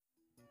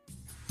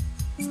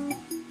Hi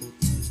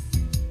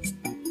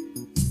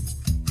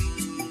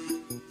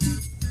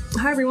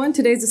everyone,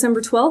 today is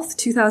December 12th,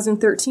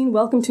 2013.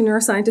 Welcome to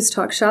Neuroscientist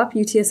Talk Shop,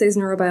 UTSA's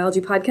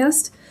neurobiology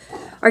podcast.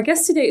 Our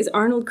guest today is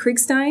Arnold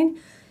Kriegstein.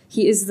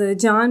 He is the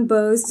John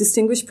Bowes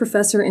Distinguished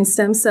Professor in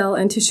Stem Cell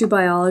and Tissue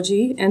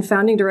Biology and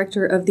founding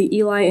director of the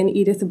Eli and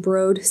Edith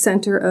Broad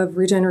Center of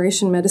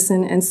Regeneration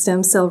Medicine and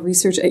Stem Cell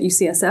Research at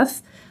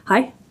UCSF.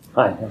 Hi.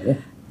 Hi, how are you?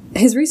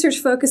 His research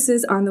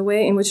focuses on the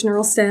way in which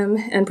neural stem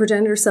and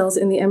progenitor cells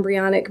in the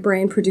embryonic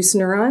brain produce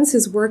neurons.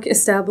 His work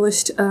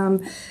established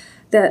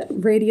that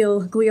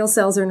radial glial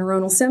cells are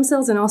neuronal stem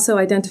cells and also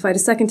identified a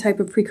second type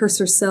of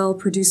precursor cell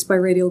produced by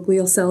radial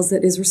glial cells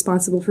that is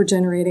responsible for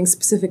generating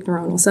specific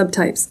neuronal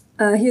subtypes.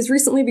 He has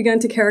recently begun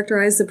to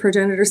characterize the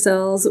progenitor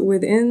cells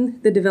within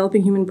the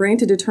developing human brain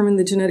to determine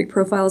the genetic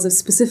profiles of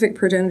specific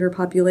progenitor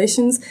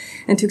populations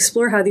and to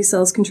explore how these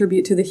cells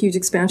contribute to the huge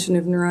expansion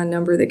of neuron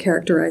number that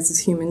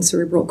characterizes human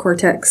cerebral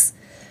cortex.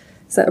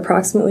 Is that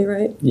approximately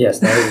right? Yes,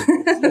 that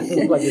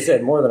is, like you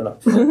said, more than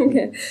enough.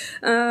 Okay,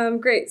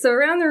 great. So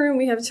around the room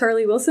we have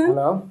Charlie Wilson.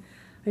 Hello.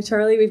 Hi,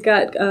 Charlie. We've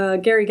got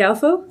Gary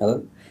Galfo.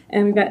 Hello.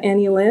 And we've got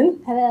Annie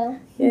Lynn. Hello.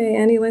 Yay,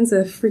 Annie Lynn's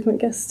a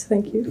frequent guest.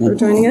 Thank you for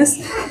joining us.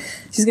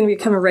 She's going to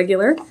become a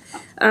regular.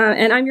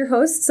 And I'm your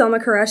host, Selma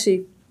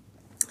Karashi.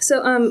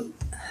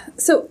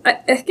 So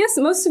I guess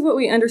most of what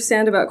we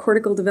understand about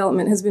cortical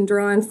development has been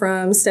drawn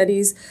from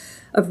studies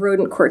of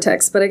rodent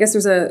cortex, but I guess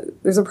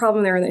there's a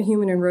problem there in that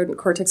human and rodent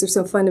cortex are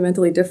so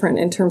fundamentally different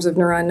in terms of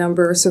neuron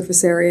number,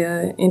 surface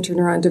area,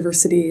 interneuron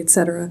diversity,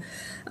 etc.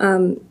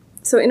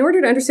 So in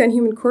order to understand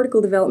human cortical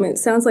development, it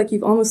sounds like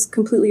you've almost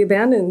completely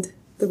abandoned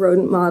the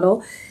rodent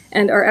model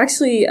and are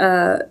actually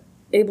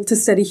able to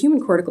study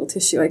human cortical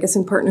tissue, I guess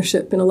in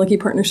a lucky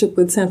partnership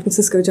with San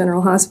Francisco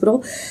General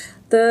Hospital.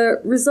 The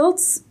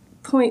results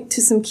point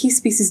to some key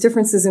species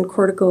differences in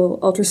cortical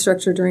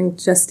ultrastructure during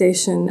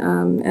gestation,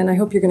 and I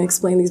hope you're going to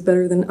explain these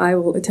better than I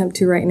will attempt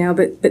to right now,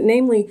 but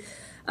namely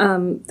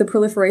the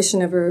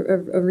proliferation of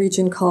a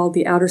region called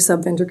the outer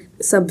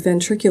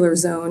subventricular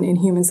zone in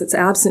humans that's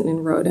absent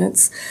in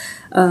rodents.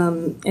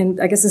 And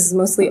I guess this is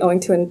mostly owing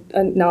to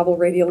a novel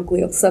radial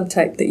glial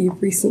subtype that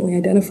you've recently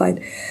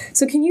identified.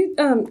 So can you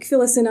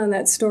fill us in on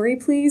that story,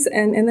 please,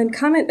 and then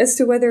comment as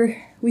to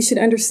whether we should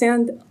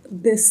understand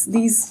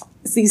these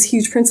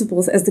huge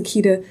principles as the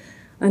key to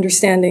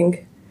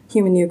understanding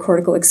human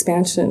neocortical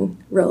expansion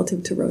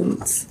relative to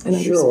rodents.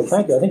 Sure, well,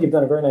 thank you. I think you've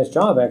done a very nice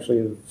job, actually,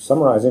 of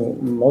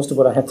summarizing most of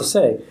what I have to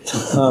say,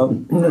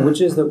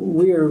 which is that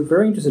we are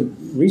very interested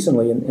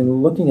recently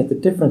in looking at the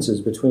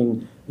differences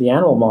between the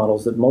animal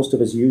models that most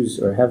of us use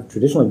or have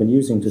traditionally been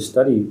using to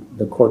study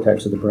the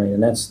cortex of the brain,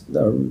 and that's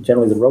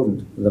generally the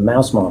rodent, the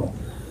mouse model,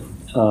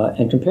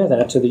 and compare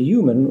that to the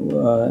human,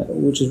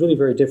 which is really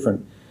very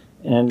different.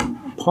 And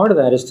part of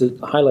that is to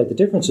highlight the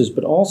differences,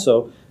 but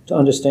also to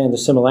understand the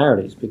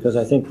similarities, because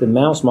I think the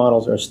mouse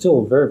models are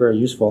still very, very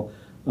useful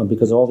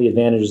because of all the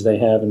advantages they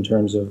have in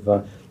terms of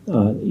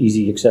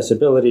easy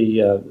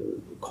accessibility,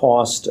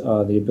 cost,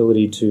 the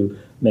ability to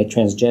make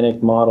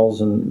transgenic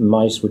models in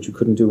mice, which you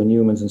couldn't do in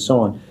humans, and so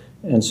on.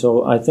 And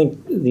so I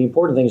think the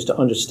important thing is to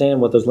understand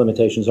what those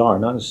limitations are,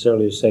 not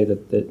necessarily to say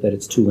that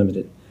it's too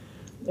limited.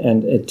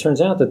 And it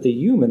turns out that the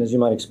human, as you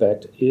might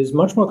expect, is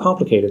much more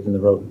complicated than the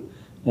rodent.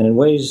 And in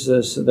ways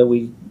that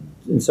we,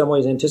 in some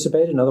ways,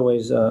 anticipated, in other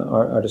ways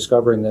are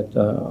discovering that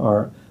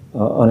are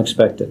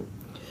unexpected.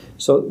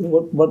 So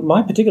what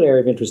my particular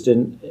area of interest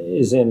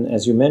is in,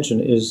 as you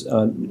mentioned, is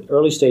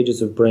early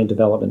stages of brain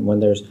development when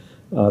there's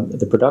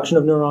the production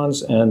of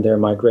neurons and their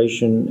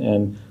migration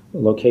and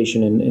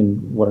location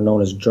in what are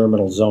known as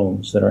germinal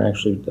zones that are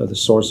actually the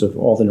source of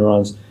all the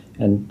neurons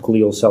and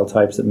glial cell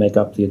types that make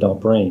up the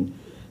adult brain.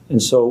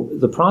 And so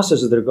the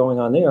processes that are going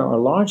on there are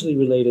largely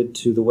related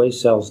to the way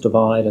cells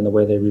divide and the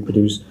way they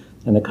reproduce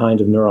and the kind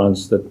of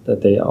neurons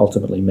that they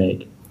ultimately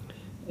make.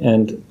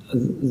 And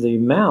the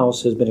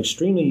mouse has been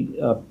extremely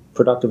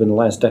productive in the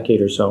last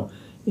decade or so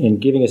in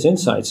giving us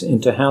insights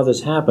into how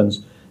this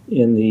happens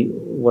in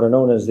what are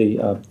known as the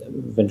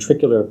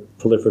ventricular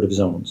proliferative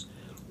zones.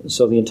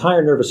 So the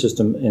entire nervous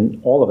system in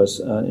all of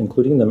us,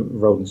 including the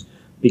rodents,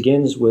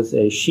 begins with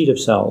a sheet of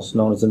cells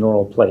known as the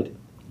neural plate.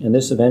 And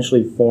this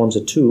eventually forms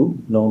a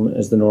tube known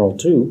as the neural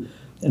tube.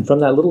 And from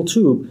that little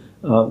tube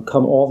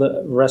come all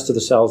the rest of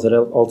the cells that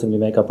ultimately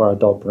make up our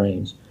adult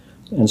brains.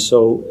 And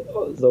so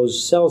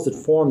those cells that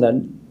form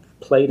that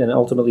plate and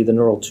ultimately the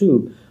neural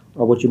tube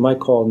are what you might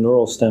call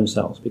neural stem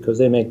cells, because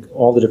they make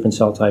all the different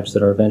cell types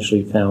that are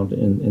eventually found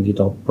in the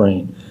adult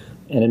brain.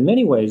 And in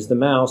many ways, the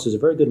mouse is a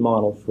very good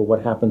model for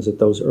what happens at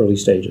those early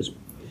stages.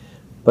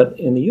 But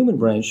in the human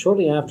brain,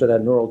 shortly after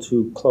that neural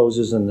tube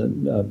closes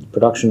and the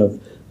production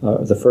of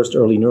the first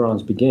early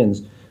neurons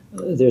begins,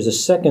 there's a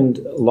second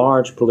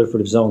large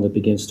proliferative zone that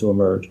begins to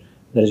emerge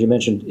that, as you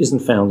mentioned, isn't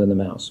found in the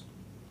mouse.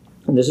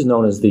 And this is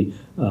known as the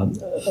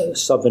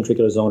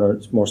subventricular zone, or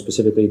more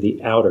specifically,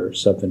 the outer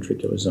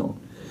subventricular zone.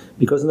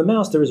 Because in the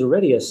mouse, there is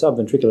already a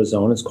subventricular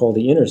zone. It's called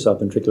the inner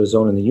subventricular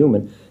zone in the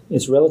human.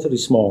 It's relatively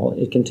small.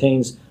 It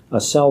contains a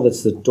cell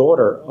that's the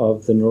daughter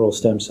of the neural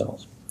stem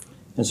cells.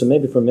 And so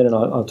maybe for a minute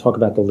I'll talk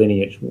about the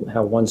lineage,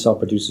 how one cell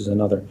produces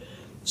another.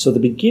 So the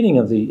beginning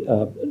of the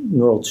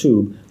neural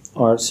tube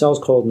are cells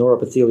called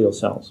neuroepithelial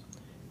cells.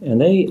 And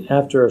they,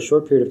 after a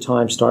short period of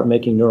time, start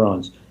making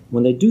neurons.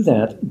 When they do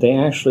that, they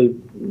actually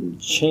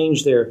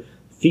change their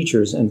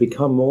features and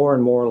become more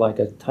and more like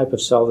a type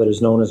of cell that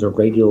is known as a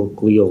radial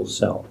glial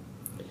cell.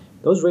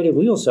 Those radial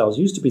glial cells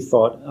used to be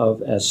thought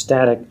of as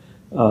static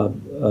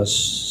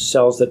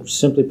cells that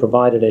simply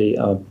provided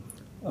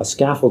a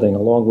scaffolding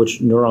along which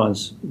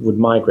neurons would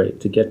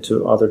migrate to get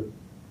to other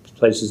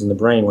places in the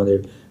brain where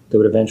they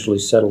would eventually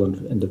settle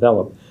and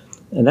develop.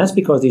 And that's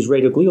because these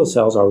radial glial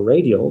cells are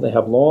radial. They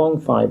have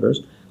long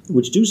fibers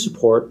which do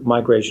support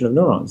migration of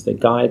neurons. They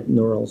guide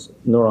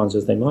neurons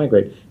as they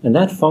migrate. And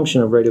that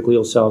function of radial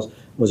glial cells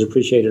was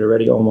appreciated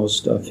already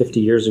almost 50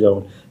 years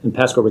ago. And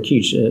Pascal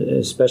Rakich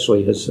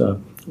especially has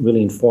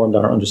really informed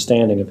our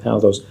understanding of how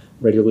those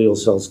radial glial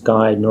cells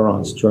guide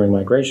neurons during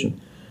migration.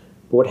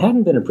 But what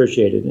hadn't been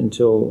appreciated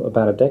until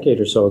about a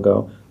decade or so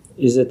ago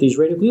is that these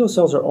radial glial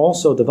cells are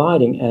also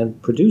dividing and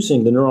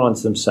producing the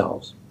neurons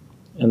themselves.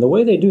 And the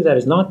way they do that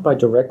is not by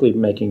directly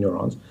making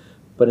neurons,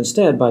 but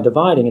instead by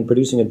dividing and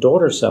producing a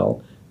daughter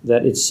cell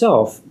that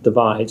itself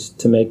divides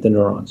to make the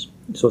neurons.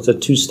 So it's a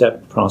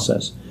two-step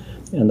process.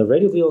 And the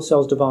radial glial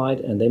cells divide,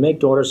 and they make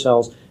daughter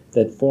cells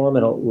that form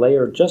in a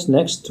layer just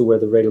next to where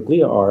the radial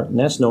glia are, and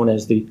that's known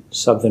as the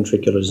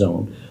subventricular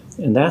zone.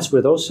 And that's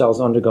where those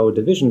cells undergo a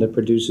division that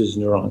produces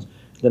neurons.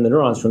 Then the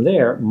neurons from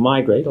there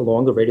migrate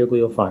along the radial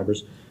glial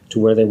fibers to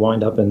where they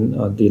wind up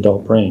in the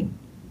adult brain.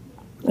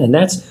 And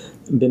that's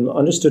been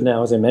understood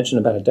now, as I mentioned,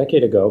 about a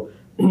decade ago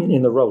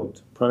in the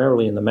rodent,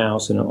 primarily in the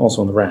mouse and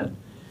also in the rat.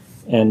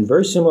 And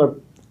very similar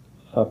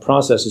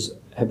processes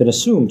have been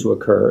assumed to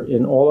occur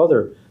in all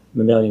other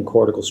mammalian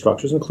cortical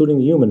structures, including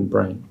the human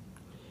brain.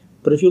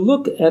 But if you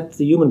look at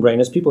the human brain,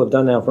 as people have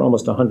done now for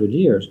almost 100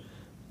 years,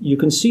 you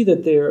can see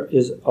that there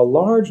is a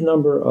large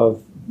number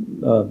of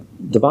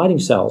dividing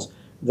cells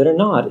that are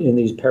not in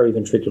these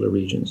periventricular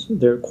regions.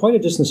 They're quite a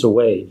distance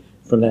away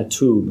from that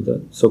tube,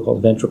 the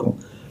so-called ventricle.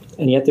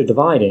 And yet they're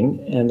dividing,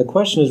 and the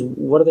question is,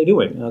 what are they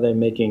doing? Are they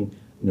making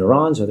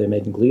neurons? Are they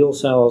making glial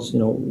cells?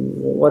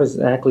 What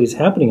exactly is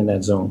happening in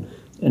that zone?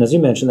 And as you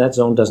mentioned, that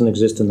zone doesn't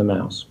exist in the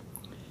mouse.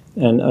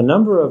 And a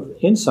number of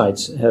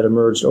insights had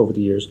emerged over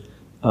the years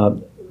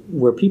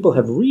where people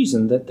have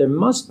reasoned that there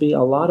must be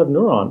a lot of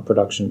neuron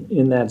production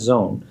in that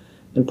zone.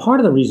 And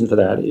part of the reason for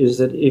that is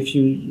that if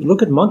you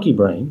look at monkey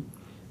brain,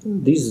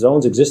 these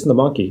zones exist in the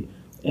monkey,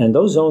 and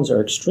those zones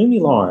are extremely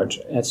large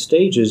at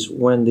stages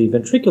when the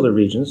ventricular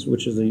regions,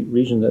 which is the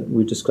region that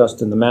we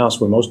discussed in the mouse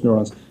where most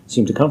neurons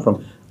seem to come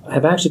from,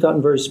 have actually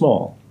gotten very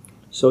small.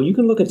 So you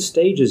can look at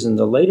stages in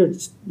the later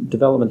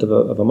development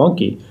of a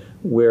monkey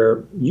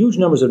where huge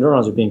numbers of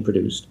neurons are being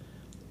produced,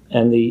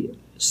 and the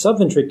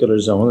subventricular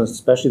zone,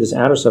 especially this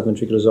outer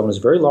subventricular zone, is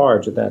very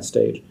large at that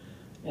stage.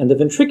 And the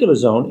ventricular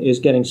zone is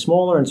getting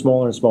smaller and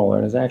smaller and smaller,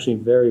 and is actually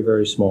very,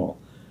 very small.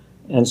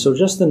 And so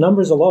just the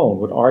numbers alone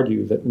would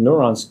argue that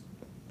neurons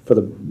for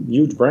the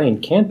huge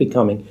brain can't be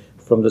coming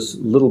from this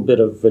little bit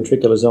of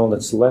ventricular zone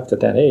that's left at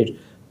that age,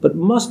 but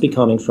must be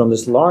coming from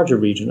this larger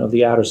region of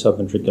the outer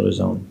subventricular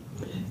zone.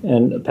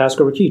 And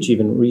Pascal Rakich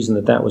even reasoned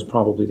that that was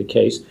probably the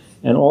case.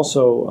 And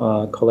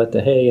also Colette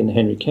DeHay and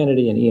Henry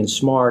Kennedy and Ian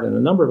Smart and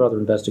a number of other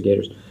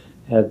investigators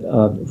had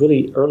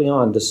really early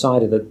on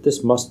decided that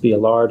this must be a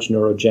large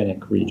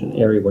neurogenic region,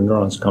 area where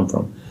neurons come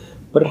from.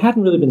 But it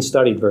hadn't really been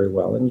studied very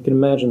well. And you can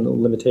imagine the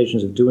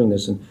limitations of doing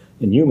this in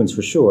humans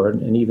for sure,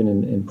 and even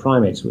in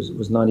primates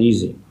was not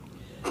easy.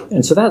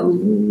 And so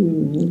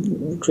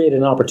that created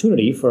an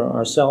opportunity for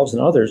ourselves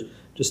and others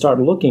to start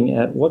looking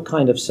at what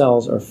kind of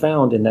cells are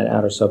found in that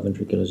outer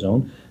subventricular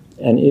zone,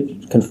 and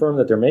it confirmed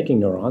that they're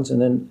making neurons,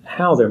 and then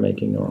how they're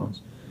making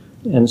neurons.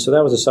 And so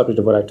that was the subject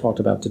of what I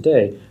talked about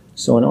today.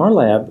 So in our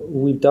lab,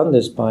 we've done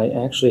this by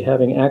actually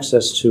having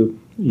access to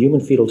human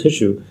fetal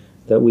tissue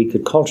that we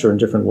could culture in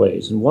different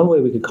ways. And one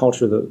way we could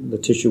culture the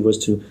tissue was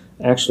to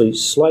actually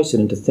slice it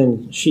into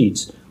thin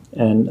sheets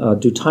and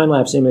do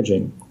time-lapse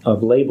imaging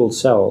of labeled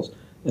cells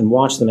and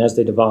watch them as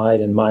they divide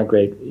and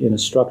migrate in a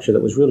structure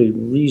that was really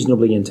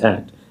reasonably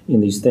intact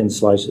in these thin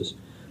slices.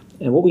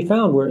 And what we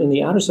found were in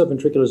the outer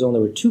subventricular zone,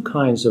 there were two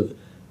kinds of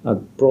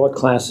broad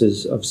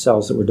classes of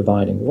cells that were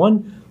dividing.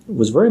 One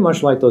was very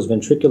much like those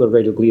ventricular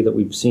radial glia that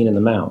we've seen in the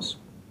mouse,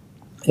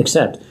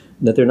 except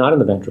that they're not in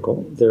the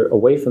ventricle, they're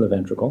away from the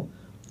ventricle.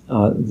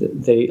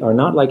 They are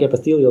not like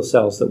epithelial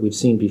cells that we've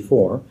seen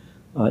before,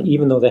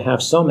 even though they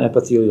have some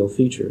epithelial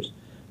features.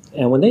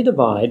 And when they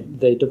divide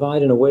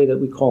in a way that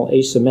we call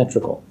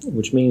asymmetrical,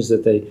 which means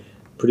that they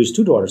produce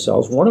two daughter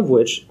cells, one of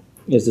which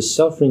is the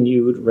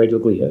self-renewed radial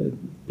glia.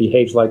 It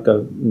behaves like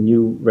a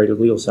new radial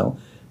glial cell.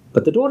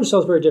 But the daughter cell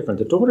is very different.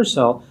 The daughter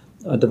cell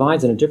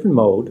divides in a different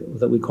mode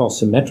that we call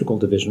symmetrical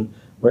division,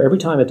 where every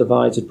time it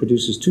divides, it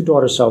produces two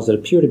daughter cells that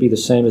appear to be the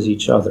same as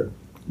each other,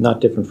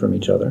 not different from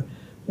each other,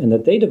 and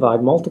that they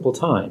divide multiple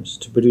times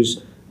to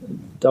produce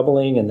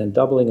doubling and then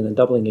doubling and then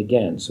doubling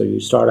again. So you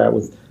start out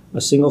with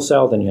a single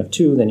cell, then you have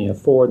two, then you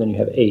have four, then you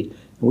have 8.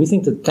 And we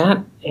think that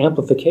that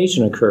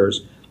amplification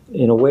occurs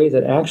in a way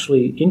that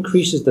actually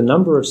increases the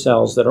number of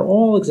cells that are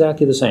all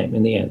exactly the same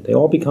in the end. They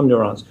all become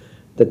neurons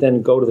that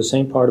then go to the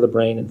same part of the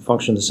brain and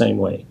function the same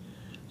way.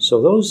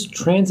 So those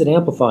transit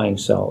amplifying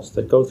cells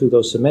that go through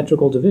those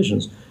symmetrical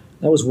divisions,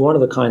 that was one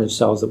of the kind of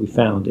cells that we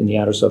found in the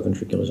outer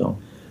subventricular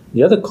zone.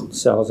 The other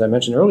cell, as I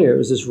mentioned earlier,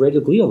 is this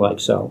radioglial-like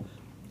cell.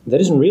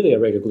 That isn't really a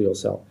radioglial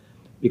cell,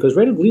 because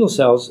radioglial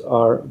cells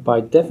are,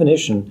 by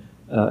definition,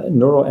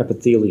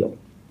 neuroepithelial.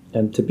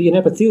 And to be an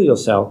epithelial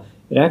cell,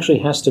 it actually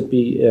has to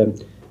be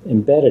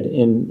embedded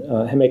in,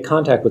 make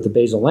contact with the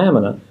basal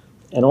lamina,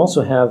 and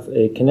also have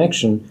a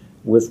connection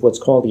with what's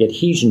called the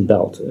adhesion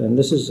belt. And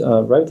this is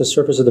right at the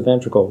surface of the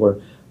ventricle, where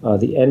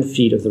the end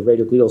feet of the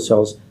radioglial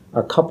cells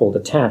are coupled,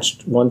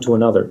 attached one to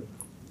another.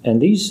 And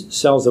these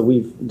cells that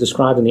we've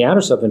described in the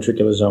outer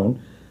subventricular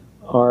zone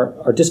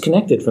are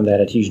disconnected from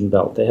that adhesion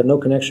belt. They have no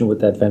connection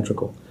with that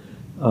ventricle.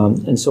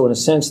 And so in a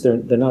sense,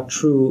 they're not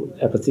true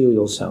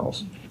epithelial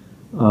cells.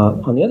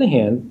 On the other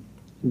hand,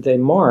 they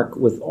mark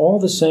with all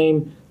the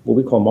same, what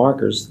we call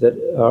markers, that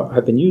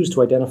have been used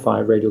to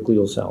identify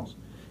radioglial cells.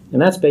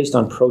 And that's based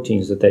on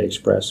proteins that they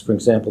express. For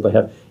example, they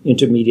have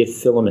intermediate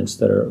filaments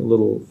that are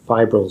little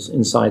fibrils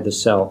inside the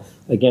cell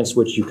against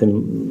which you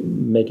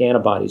can make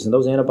antibodies. And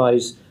those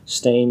antibodies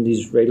stain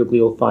these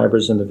radioglial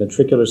fibers in the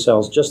ventricular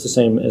cells just the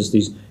same as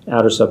these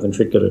outer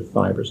subventricular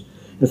fibers.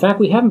 In fact,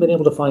 we haven't been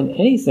able to find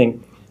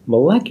anything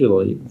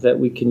molecularly that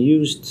we can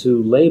use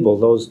to label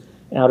those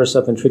outer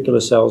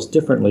subventricular cells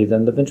differently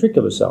than the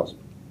ventricular cells.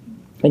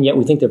 And yet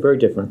we think they're very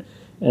different.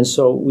 And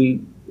so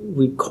we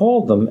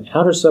called them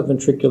outer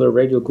subventricular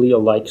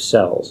radioglial-like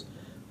cells,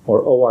 or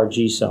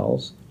ORG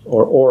cells,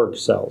 or ORG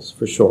cells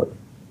for short.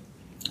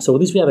 So at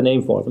least we have a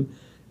name for them.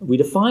 We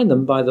define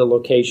them by the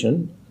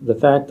location, the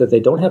fact that they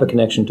don't have a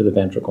connection to the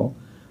ventricle,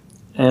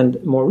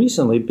 and more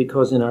recently,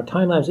 because in our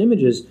time-lapse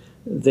images,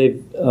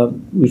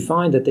 we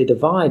find that they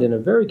divide in a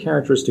very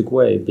characteristic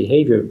way.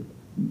 Behavior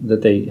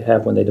that they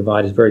have when they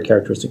divide is very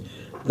characteristic,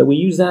 that we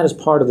use that as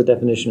part of the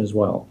definition as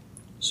well.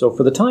 So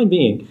for the time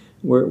being,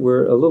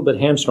 we're a little bit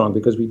hamstrung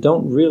because we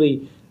don't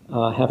really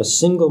have a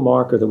single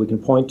marker that we can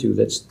point to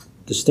that's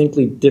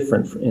distinctly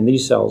different in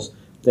these cells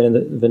than in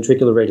the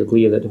ventricular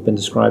radioglia that have been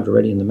described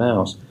already in the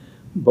mouse.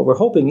 But we're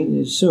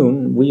hoping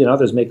soon we and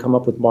others may come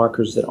up with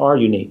markers that are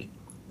unique,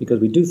 because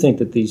we do think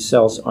that these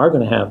cells are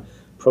going to have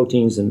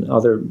proteins and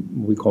other,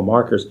 what we call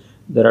markers,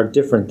 that are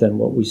different than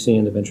what we see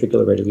in the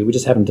ventricular radioglia. We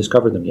just haven't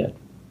discovered them yet.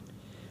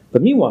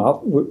 But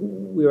meanwhile,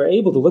 we are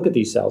able to look at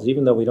these cells,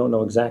 even though we don't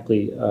know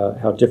exactly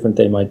how different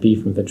they might be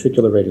from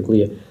ventricular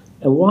radioglia,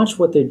 and watch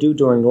what they do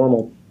during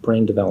normal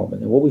brain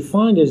development. And what we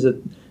find is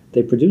that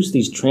they produce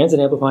these transit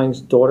amplifying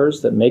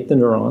daughters that make the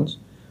neurons.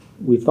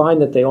 We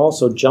find that they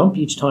also jump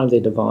each time they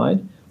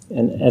divide,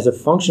 and as a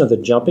function of the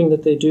jumping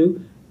that they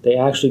do, they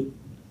actually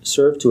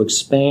serve to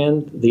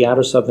expand the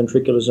outer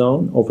subventricular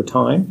zone over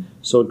time,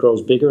 so it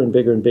grows bigger and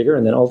bigger and bigger,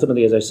 and then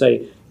ultimately, as I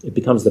say, it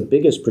becomes the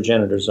biggest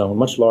progenitor zone,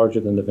 much larger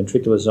than the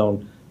ventricular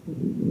zone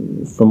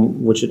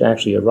from which it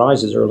actually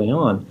arises early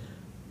on.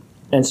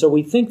 And so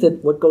we think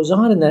that what goes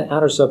on in that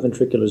outer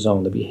subventricular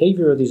zone, the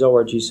behavior of these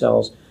ORG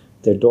cells,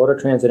 their daughter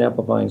transit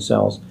amplifying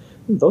cells,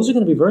 those are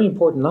going to be very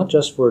important not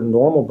just for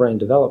normal brain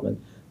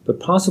development, but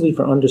possibly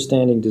for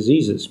understanding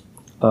diseases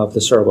of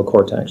the cerebral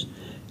cortex.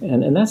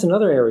 And that's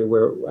another area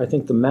where I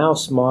think the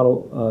mouse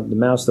model, the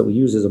mouse that we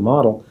use as a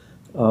model,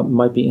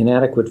 might be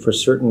inadequate for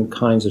certain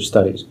kinds of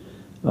studies.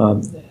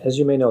 As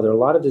you may know, there are a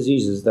lot of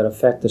diseases that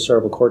affect the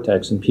cerebral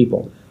cortex in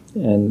people.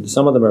 And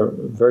some of them are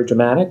very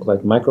dramatic,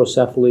 like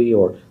microcephaly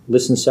or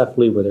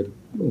lissencephaly, where there are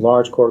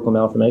large cortical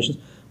malformations.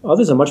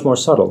 Others are much more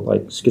subtle,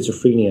 like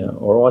schizophrenia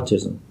or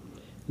autism.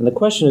 And the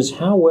question is,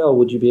 how well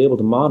would you be able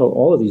to model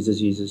all of these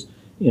diseases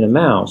in a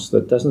mouse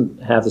that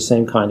doesn't have the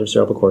same kind of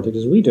cerebral cortex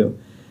as we do?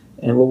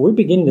 And what we're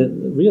beginning to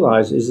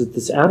realize is that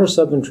this outer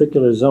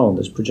subventricular zone,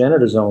 this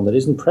progenitor zone that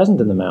isn't present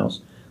in the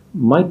mouse,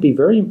 might be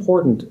very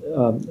important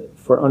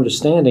for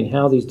understanding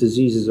how these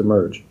diseases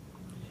emerge.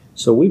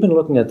 So we've been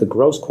looking at the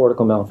gross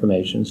cortical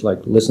malformations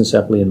like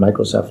lissencephaly and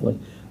microcephaly,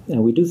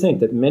 and we do think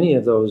that many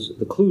of those,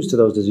 the clues to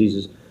those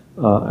diseases,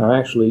 are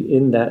actually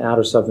in that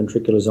outer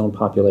subventricular zone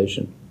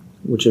population,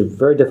 which are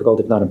very difficult,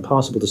 if not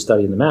impossible, to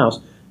study in the mouse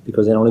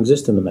because they don't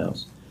exist in the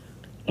mouse.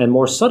 And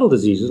more subtle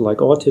diseases like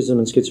autism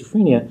and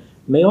schizophrenia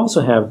may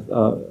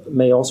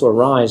also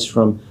arise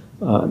from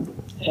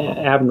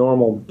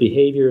abnormal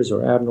behaviors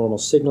or abnormal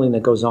signaling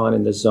that goes on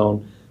in this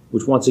zone,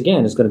 which once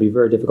again is going to be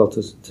very difficult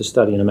to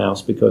study in a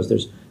mouse because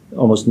there's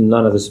almost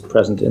none of this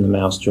present in the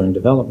mouse during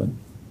development.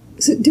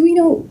 So do we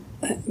know,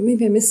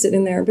 maybe I missed it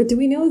in there, but do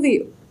we know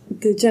the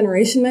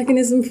generation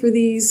mechanism for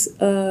these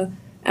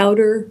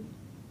outer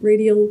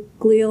radial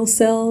glial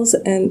cells?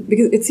 And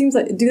because it seems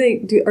like, do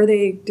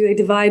they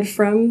divide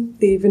from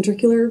the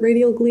ventricular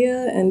radial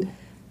glia? And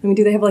I mean,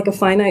 do they have like a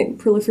finite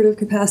proliferative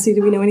capacity?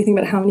 Do we know anything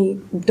about how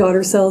many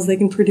daughter cells they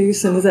can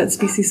produce? And is that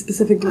species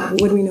specific? What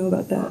do we know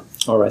about that?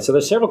 All right, so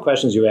there's several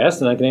questions you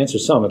asked, and I can answer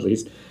some at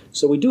least.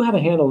 So we do have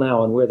a handle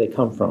now on where they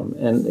come from,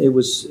 and it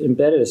was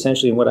embedded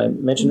essentially in what I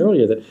mentioned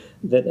earlier,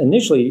 that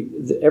initially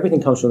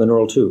everything comes from the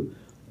neural tube.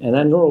 And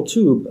that neural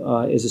tube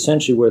is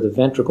essentially where the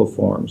ventricle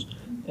forms.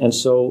 And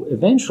so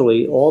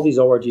eventually all these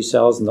ORG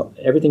cells and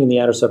everything in the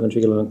outer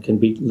subventricular can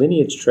be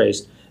lineage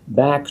traced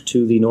back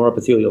to the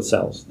neuroepithelial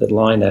cells that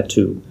line that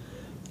tube.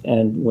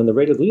 And when the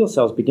radioglial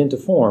cells begin to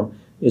form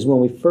is when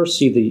we first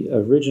see the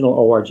original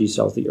ORG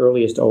cells, the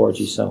earliest ORG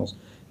cells.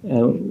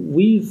 And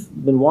we've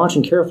been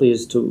watching carefully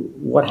as to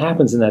what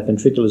happens in that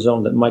ventricular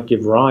zone that might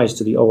give rise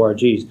to the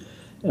ORGs.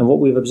 And what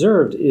we've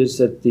observed is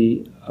that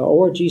the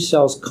ORG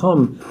cells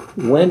come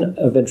when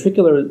a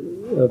ventricular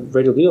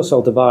radioglial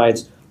cell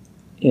divides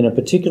in a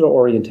particular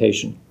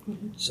orientation.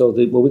 So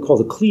what we call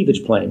the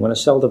cleavage plane, when a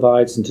cell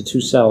divides into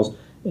two cells,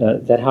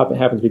 that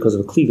happens because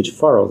of a cleavage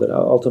furrow that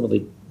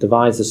ultimately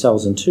divides the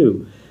cells in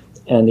two.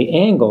 And the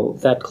angle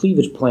that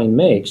cleavage plane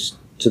makes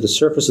to the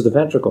surface of the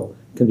ventricle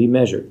can be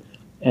measured.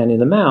 And in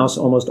the mouse,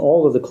 almost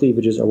all of the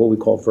cleavages are what we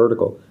call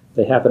vertical.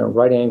 They happen at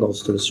right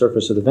angles to the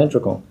surface of the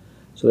ventricle.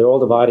 So they're all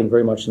dividing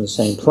very much in the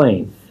same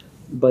plane.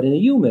 But in a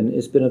human,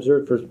 it's been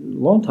observed for a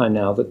long time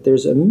now that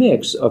there's a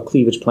mix of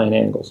cleavage plane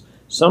angles.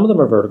 Some of them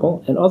are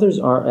vertical, and others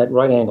are at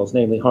right angles,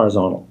 namely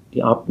horizontal,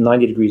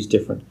 90 degrees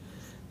different.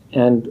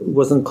 And it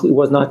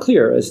was not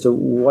clear as to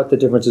what the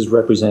differences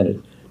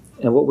represented.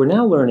 And what we're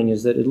now learning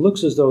is that it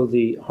looks as though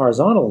the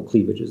horizontal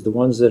cleavages, the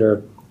ones that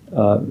are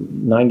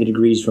 90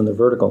 degrees from the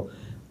vertical,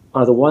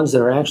 are the ones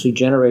that are actually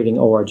generating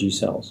ORG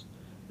cells.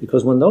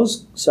 Because when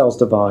those cells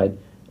divide,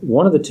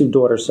 one of the two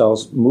daughter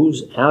cells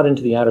moves out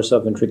into the outer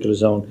subventricular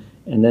zone,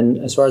 and then,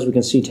 as far as we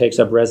can see, takes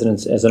up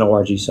residence as an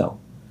ORG cell.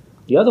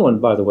 The other one,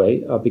 by the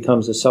way,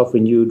 becomes a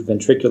self-renewed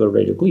ventricular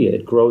radioglia.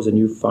 It grows a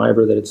new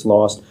fiber that it's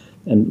lost,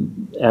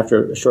 and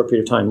after a short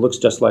period of time looks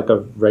just like a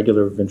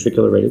regular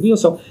ventricular radioglial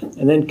cell,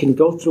 and then can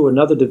go through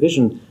another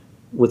division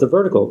with a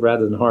vertical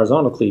rather than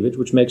horizontal cleavage,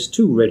 which makes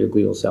two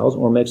radioglial cells,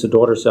 or makes a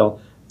daughter cell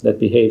that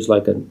behaves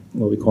like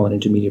what we call an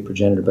intermediate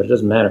progenitor, but it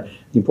doesn't matter.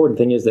 The important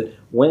thing is that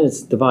when it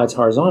divides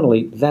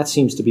horizontally, that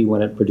seems to be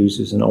when it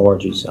produces an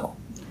ORG cell.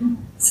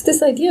 So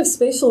this idea of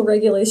spatial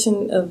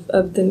regulation of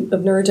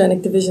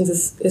neurogenic divisions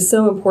is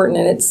so important,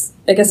 and it's,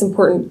 I guess,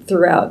 important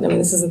throughout. I mean,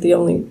 this isn't the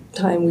only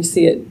time we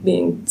see it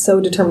being so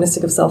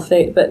deterministic of cell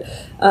fate, but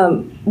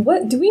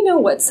what do we know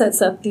what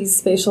sets up these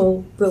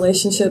spatial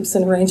relationships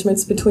and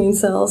arrangements between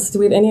cells? Do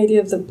we have any idea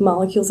of the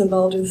molecules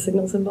involved or the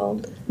signals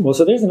involved? Well,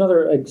 so there's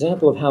another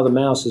example of how the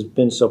mouse has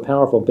been so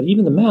powerful, but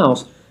even the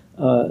mouse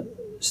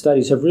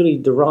studies have really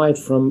derived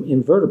from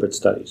invertebrate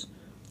studies.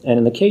 And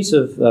in the case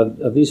of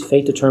these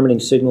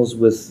fate-determining signals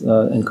with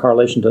in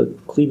correlation to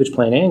cleavage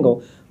plane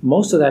angle,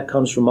 most of that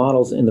comes from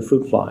models in the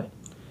fruit fly.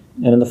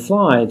 And in the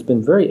fly, it's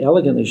been very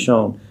elegantly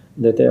shown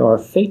that there are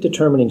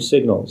fate-determining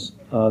signals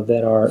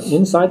that are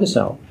inside the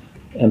cell.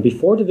 And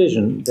before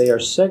division, they are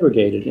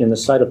segregated in the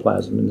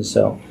cytoplasm in the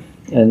cell,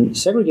 and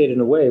segregated in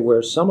a way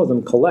where some of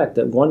them collect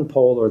at one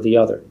pole or the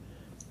other.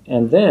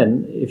 And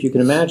then, if you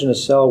can imagine a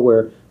cell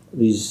where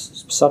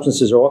these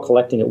substances are all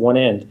collecting at one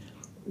end,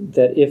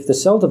 that if the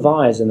cell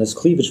divides and this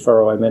cleavage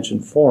furrow I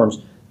mentioned forms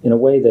in a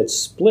way that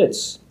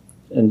splits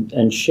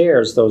and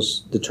shares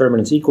those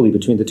determinants equally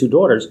between the two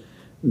daughters,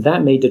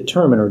 that may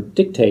determine or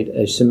dictate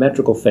a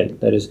symmetrical fate.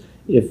 That is,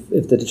 if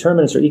the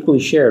determinants are equally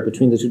shared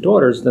between the two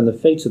daughters, then the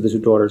fates of the two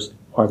daughters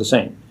are the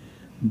same.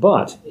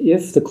 But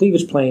if the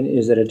cleavage plane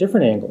is at a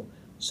different angle,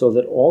 so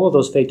that all of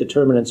those fate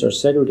determinants are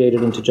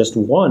segregated into just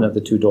one of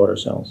the two daughter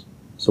cells,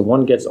 so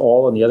one gets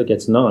all and the other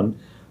gets none,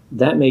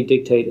 that may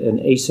dictate an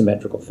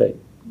asymmetrical fate.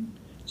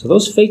 So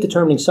those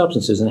fate-determining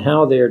substances and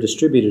how they are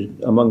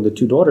distributed among the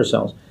two daughter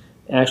cells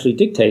actually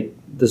dictate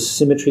the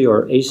symmetry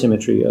or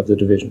asymmetry of the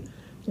division.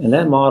 And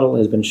that model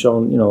has been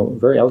shown,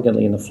 very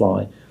elegantly in the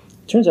fly.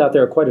 It turns out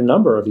there are quite a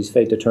number of these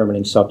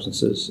fate-determining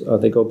substances.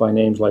 They go by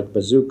names like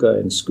bazooka,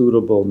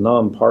 inscrutable,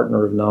 NUM,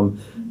 partner of NUM,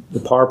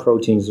 the PAR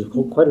proteins,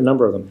 quite a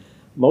number of them.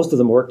 Most of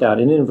them worked out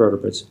in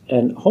invertebrates,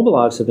 and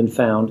homologs have been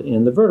found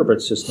in the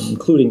vertebrate system,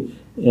 including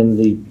in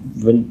the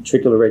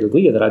ventricular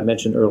radioglia that I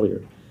mentioned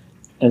earlier.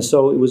 And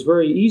so it was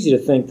very easy to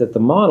think that the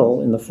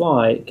model in the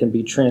fly can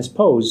be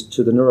transposed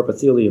to the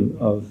neuroepithelium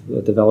of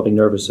the developing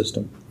nervous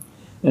system.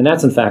 And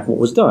that's in fact what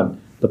was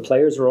done. The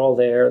players are all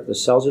there, the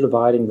cells are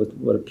dividing with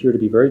what appear to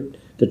be very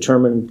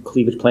determined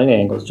cleavage plane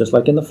angles, just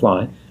like in the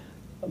fly.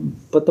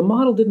 But the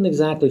model didn't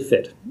exactly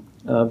fit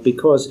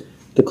because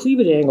the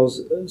cleavage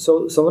angles,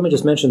 so let me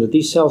just mention that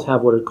these cells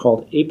have what are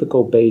called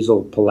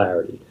apical-basal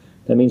polarity.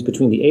 That means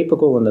between the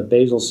apical and the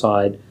basal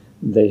side,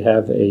 they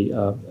have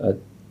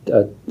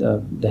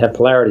they have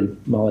polarity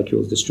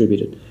molecules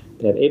distributed.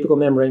 They have apical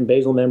membrane,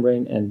 basal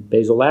membrane, and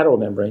basolateral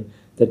membrane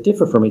that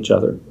differ from each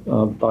other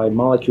by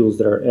molecules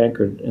that are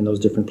anchored in those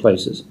different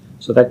places.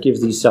 So that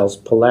gives these cells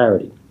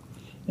polarity.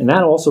 And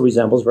that also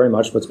resembles very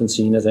much what's been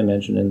seen, as I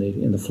mentioned,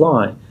 in the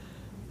fly.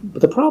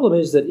 But the problem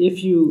is that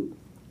if you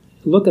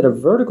look at a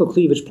vertical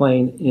cleavage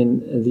plane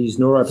in these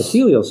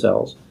neuroepithelial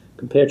cells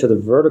compared to the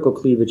vertical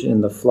cleavage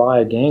in the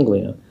fly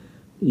ganglia,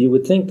 you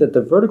would think that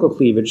the vertical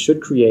cleavage should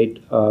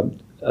create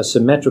a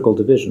symmetrical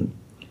division.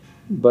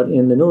 But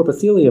in the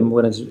neuroepithelium,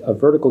 when it's a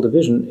vertical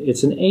division,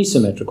 it's an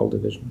asymmetrical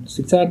division. It's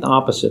the exact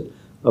opposite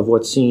of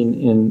what's seen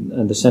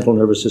in the central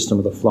nervous system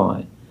of the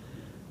fly.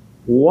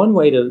 One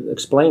way to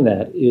explain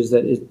that is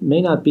that it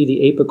may not be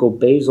the apical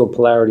basal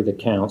polarity that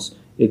counts.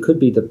 It could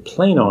be the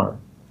planar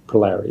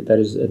polarity, that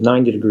is at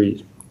 90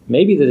 degrees.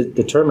 Maybe the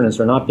determinants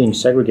are not being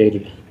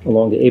segregated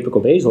along the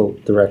apical basal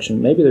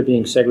direction. Maybe they're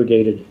being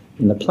segregated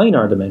in the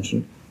planar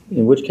dimension,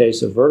 in which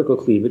case a vertical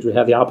cleavage would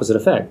have the opposite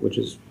effect, which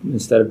is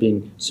instead of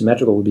being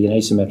symmetrical, would be an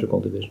asymmetrical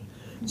division.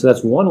 So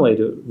that's one way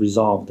to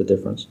resolve the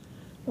difference.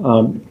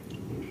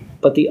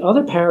 But the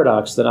other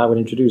paradox that I would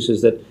introduce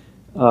is that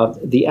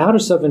the outer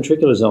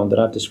subventricular zone that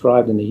I've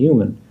described in the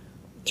human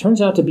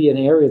turns out to be an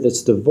area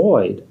that's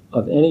devoid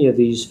of any of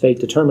these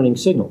fate-determining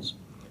signals.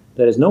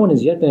 That is, no one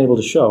has yet been able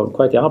to show, and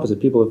quite the opposite,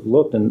 people have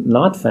looked and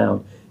not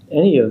found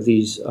any of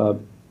these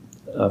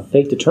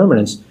fate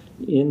determinants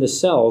in the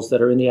cells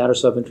that are in the outer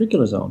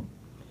subventricular zone.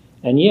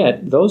 And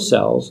yet, those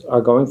cells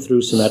are going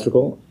through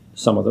symmetrical,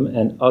 some of them,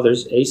 and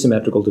others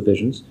asymmetrical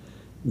divisions,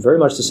 very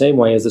much the same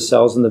way as the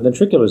cells in the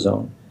ventricular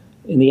zone,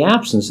 in the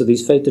absence of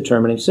these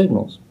fate-determining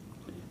signals.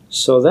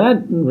 So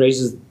that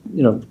raises,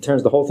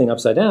 turns the whole thing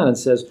upside down and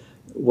says,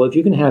 well, if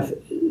you can have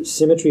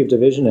symmetry of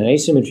division and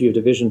asymmetry of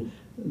division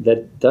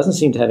that doesn't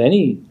seem to have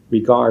any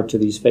regard to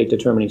these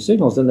fate-determining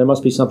signals, then there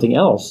must be something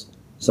else,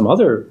 some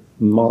other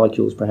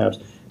molecules perhaps,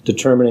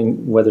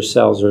 determining whether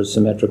cells are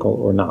symmetrical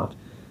or not.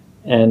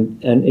 And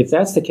if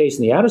that's the case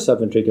in the outer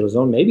subventricular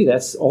zone, maybe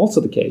that's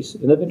also the case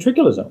in the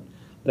ventricular zone.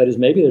 That is,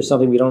 maybe there's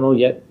something we don't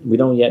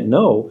yet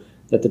know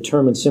that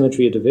determines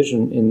symmetry of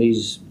division in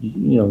these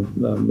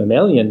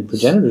mammalian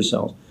progenitor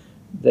cells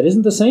that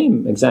isn't the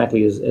same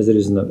exactly as it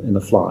is in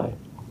the fly.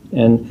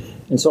 And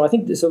so I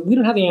think so we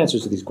don't have the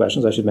answers to these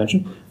questions, I should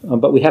mention,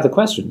 but we have the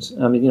questions.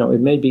 I mean,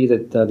 it may be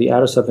that the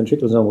outer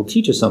subventricular zone will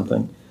teach us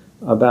something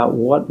about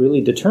what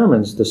really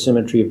determines the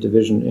symmetry of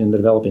division in the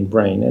developing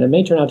brain, and it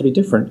may turn out to be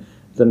different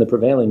than the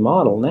prevailing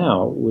model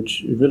now,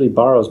 which really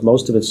borrows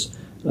most of its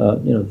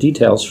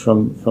details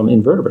from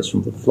invertebrates,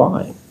 from the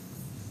fly.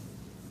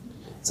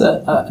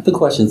 So the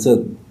question,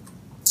 so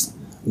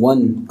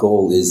one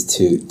goal is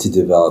to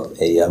develop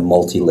a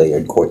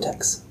multi-layered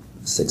cortex,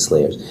 6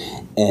 layers.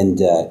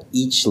 And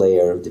each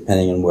layer,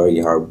 depending on where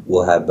you are,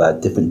 will have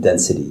different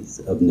densities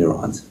of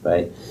neurons,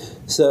 right?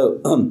 So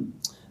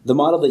the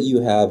model that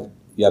you have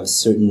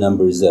certain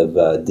numbers of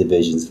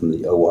divisions from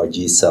the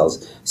ORG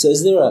cells. So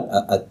is there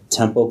a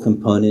temporal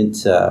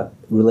component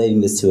relating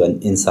this to an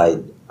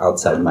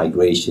inside-outside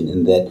migration,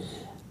 in that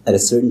at a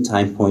certain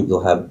time point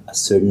you'll have a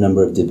certain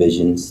number of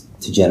divisions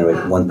to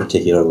generate one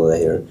particular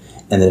layer,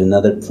 and at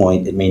another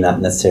point it may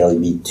not necessarily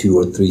be 2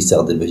 or 3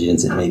 cell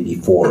divisions, it may be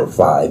 4 or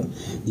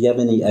 5. Do you have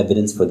any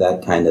evidence for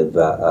that kind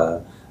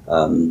of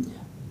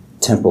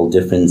temporal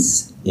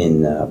difference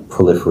in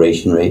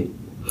proliferation rate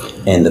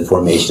and the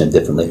formation of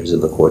different layers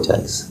of the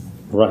cortex?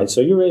 Right.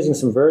 So you're raising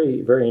some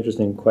very, very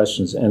interesting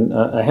questions. And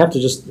I have to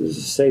just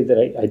say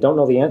that I don't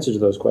know the answer to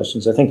those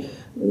questions. I think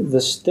the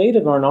state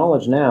of our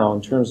knowledge now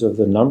in terms of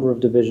the number of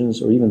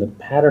divisions or even the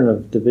pattern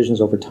of divisions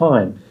over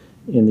time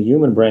in the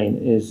human brain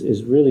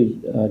is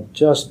really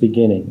just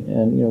beginning.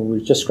 And, we're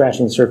just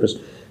scratching the surface.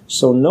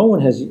 So no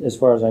one has, as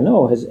far as I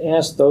know, has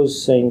asked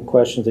those same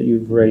questions that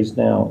you've raised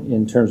now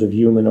in terms of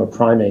human or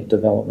primate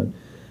development.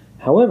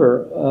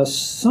 However,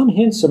 some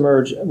hints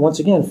emerge, once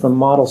again, from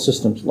model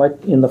systems,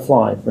 like in the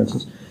fly, for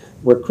instance,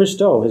 where Chris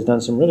Do has done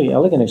some really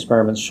elegant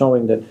experiments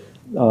showing that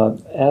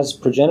as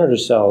progenitor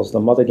cells, the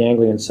mother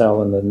ganglion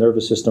cell in the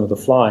nervous system of the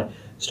fly,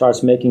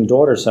 starts making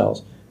daughter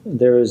cells,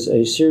 there is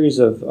a series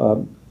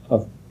of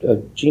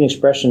gene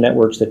expression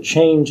networks that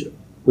change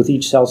with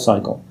each cell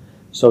cycle.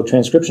 So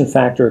transcription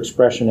factor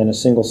expression in a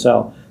single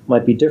cell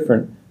might be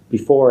different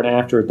before and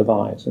after it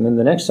divides. And then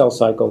the next cell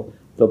cycle,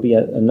 there'll be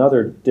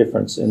another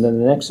difference, and then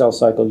the next cell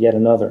cycle, yet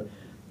another.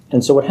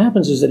 And so what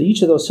happens is that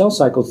each of those cell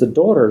cycles, the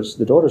daughter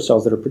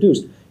cells that are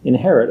produced,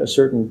 inherit a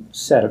certain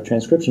set of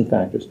transcription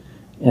factors.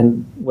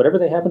 And whatever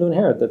they happen to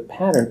inherit, the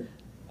pattern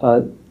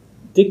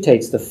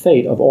dictates the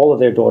fate of all of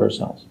their daughter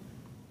cells.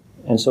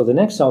 And so the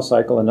next cell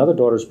cycle, another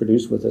daughter is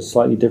produced with a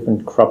slightly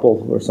different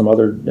cruple or some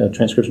other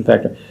transcription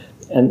factor.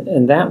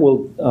 And that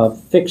will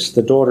fix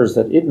the daughters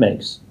that it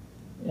makes.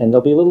 And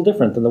they'll be a little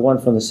different than the one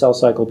from the cell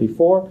cycle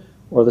before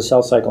or the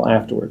cell cycle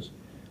afterwards.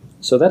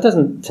 So that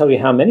doesn't tell you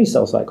how many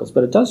cell cycles,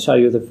 but it does tell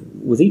you that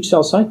with each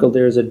cell cycle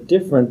there is a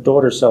different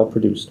daughter cell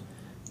produced.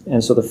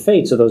 And so the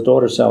fates of those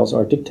daughter cells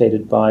are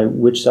dictated by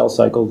which cell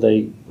cycle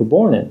they were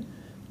born in.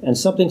 And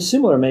something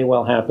similar may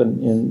well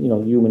happen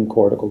in human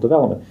cortical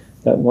development.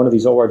 That one of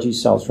these ORG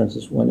cells, for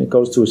instance, when it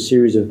goes through a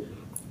series of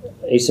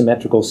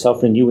asymmetrical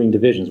self-renewing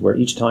divisions, where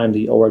each time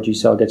the ORG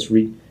cell gets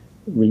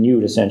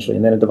renewed essentially,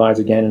 and then it divides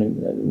again,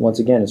 and once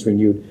again it's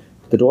renewed,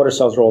 the daughter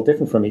cells are all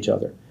different from each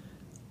other.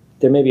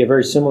 There may be a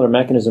very similar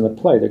mechanism at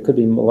play. There could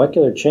be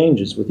molecular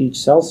changes with each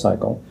cell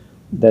cycle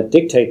that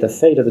dictate the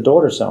fate of the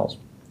daughter cells.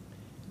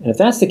 And if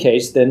that's the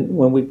case, then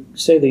when we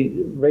say the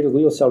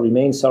radioglial cell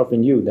remains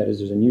self-renewed, that is,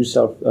 there's a new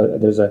cell,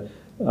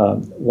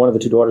 one of the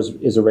two daughters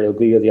is a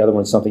radioglia, the other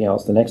one's something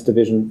else. The next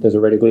division, there's a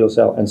radioglial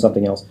cell and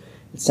something else.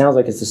 It sounds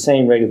like it's the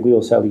same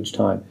radioglial cell each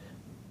time,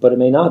 but it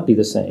may not be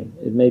the same.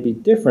 It may be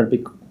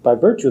different by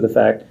virtue of the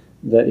fact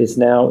that it's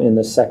now in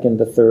the second,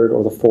 the third,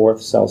 or the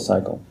fourth cell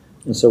cycle.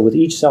 And so with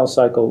each cell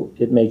cycle,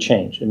 it may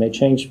change. It may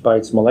change by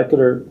its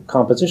molecular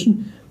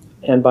composition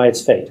and by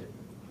its fate.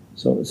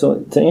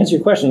 So to answer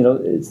your question,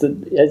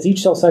 as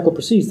each cell cycle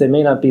proceeds, they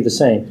may not be the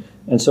same.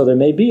 And so there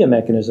may be a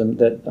mechanism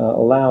that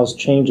allows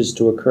changes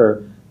to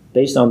occur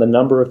based on the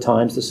number of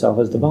times the cell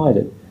has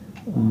divided.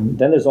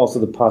 Then there's also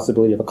the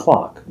possibility of a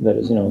clock. That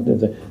is,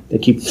 they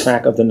keep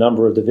track of the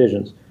number of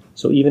divisions.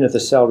 So even if the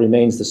cell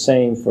remains the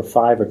same for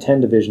 5 or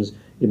 10 divisions,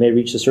 it may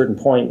reach a certain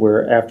point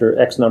where after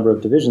X number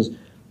of divisions,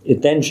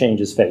 it then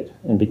changes fate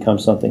and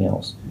becomes something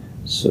else.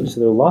 So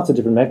there are lots of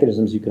different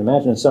mechanisms you can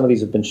imagine, and some of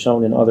these have been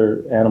shown in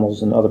other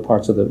animals and other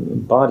parts of the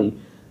body,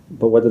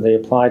 but whether they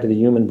apply to the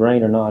human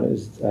brain or not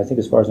is, I think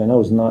as far as I know,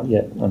 is not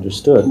yet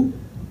understood.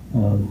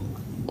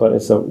 But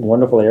it's a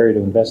wonderful area to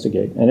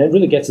investigate, and it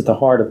really gets at the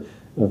heart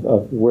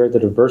of where the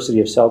diversity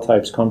of cell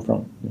types come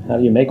from. How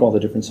do you make all the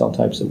different cell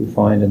types that we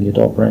find in the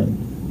adult brain?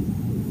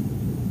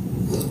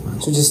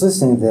 So just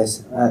listening to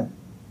this,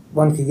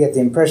 one could get the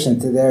impression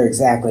that there are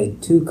exactly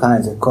two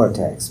kinds of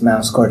cortex,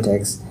 mouse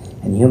cortex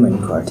and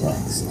human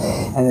cortex,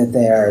 and that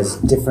they are as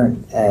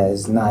different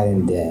as night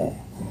and day.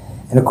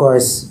 And of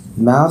course,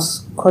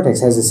 mouse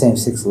cortex has the same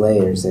 6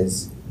 layers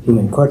as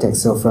human cortex,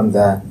 so from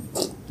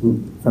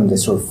the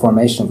sort of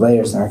formation of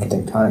layers and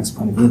architectonics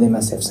point of view, they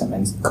must have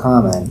something in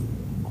common.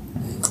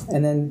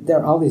 And then there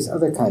are all these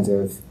other kinds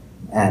of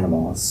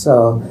animals.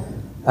 So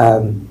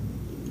the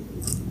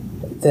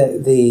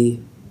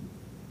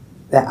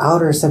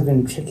outer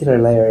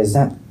subventricular layer is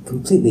not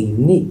completely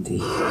unique to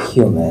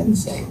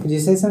humans. Could you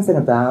say something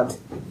about,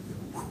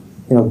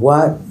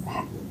 what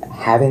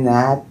having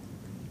that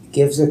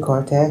gives a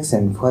cortex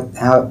and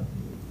how it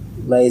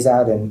lays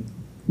out in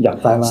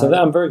biology? So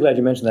I'm very glad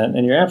you mentioned that,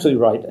 and you're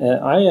absolutely right.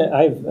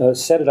 I've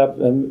set it up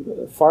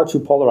far too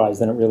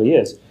polarized than it really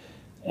is,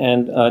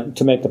 and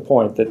to make the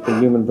point that the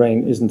human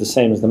brain isn't the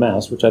same as the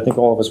mouse, which I think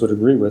all of us would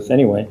agree with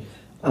anyway.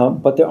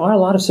 But there are a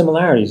lot of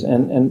similarities,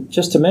 and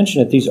just to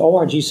mention it, these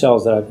ORG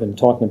cells that I've been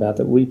talking about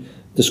that we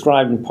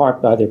described in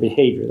part by their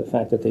behavior, the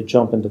fact that they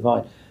jump and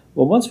divide.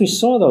 Well, once we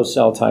saw those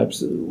cell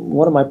types,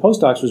 one of my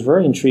postdocs was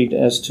very intrigued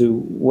as to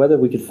whether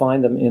we could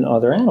find them in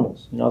other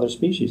animals, in other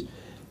species.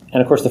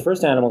 And of course, the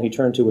first animal he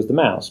turned to was the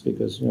mouse,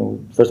 because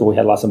first of all, we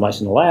had lots of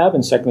mice in the lab,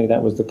 and secondly,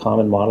 that was the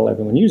common model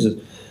everyone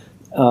uses.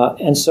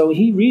 And so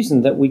he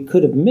reasoned that we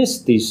could have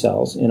missed these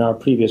cells in our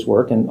previous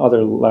work and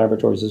other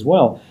laboratories as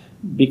well,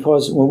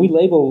 because when we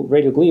label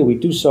radioglia, we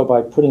do so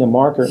by putting a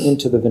marker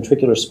into the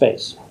ventricular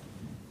space.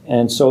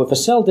 And so if a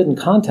cell didn't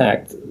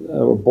contact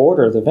or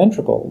border the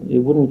ventricle, it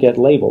wouldn't get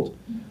labeled.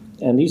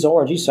 And these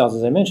ORG cells,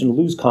 as I mentioned,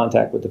 lose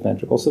contact with the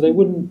ventricle, so they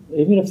wouldn't,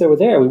 even if they were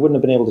there, we wouldn't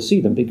have been able to see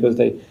them because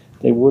they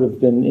would have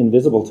been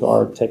invisible to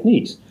our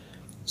techniques.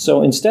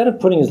 So instead of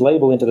putting his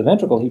label into the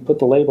ventricle, he put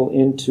the label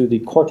into the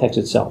cortex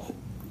itself,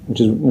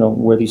 which is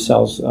where these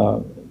cells,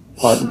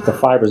 the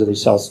fibers of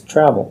these cells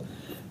travel.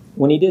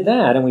 When he did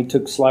that, and we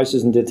took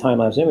slices and did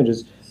time-lapse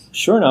images,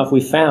 sure enough,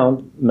 we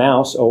found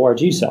mouse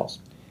ORG cells.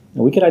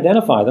 And we could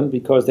identify them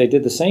because they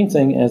did the same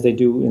thing as they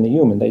do in the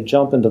human. They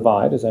jump and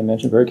divide, as I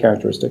mentioned, very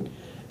characteristic.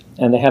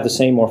 And they have the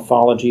same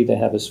morphology. They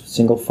have a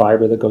single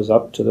fiber that goes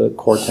up to the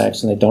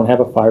cortex, and they don't have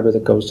a fiber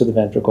that goes to the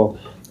ventricle.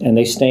 And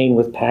they stain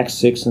with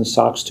PAX6 and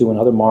SOX2 and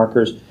other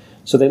markers.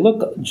 So they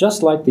look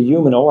just like the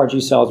human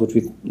ORG cells, which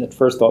we at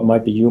first thought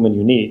might be human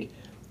unique,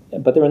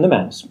 but they're in the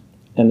mouse.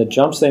 And the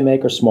jumps they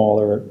make are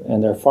smaller,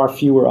 and there are far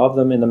fewer of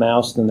them in the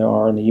mouse than there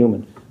are in the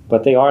human.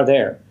 But they are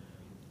there.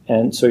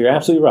 And so you're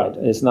absolutely right.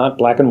 It's not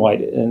black and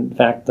white. In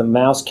fact, the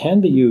mouse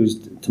can be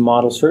used to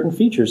model certain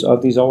features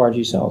of these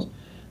ORG cells.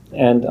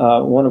 And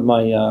one of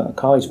my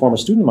colleagues, former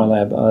student in my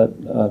lab,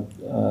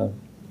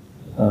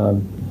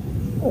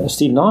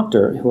 Steve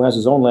Noctor, who has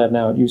his own lab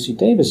now at UC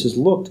Davis, has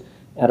looked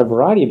at a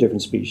variety of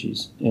different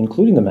species,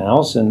 including the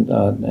mouse and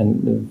a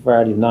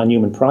variety of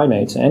non-human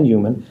primates and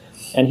human.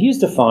 And he's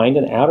defined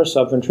an outer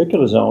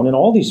subventricular zone in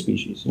all these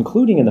species,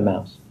 including in the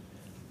mouse.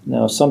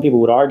 Now, some people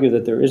would argue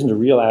that there isn't a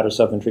real outer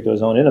subventricular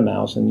zone in a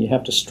mouse, and you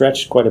have to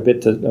stretch quite a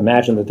bit to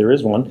imagine that there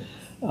is one.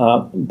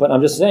 But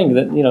I'm just saying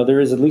that there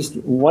is at least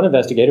one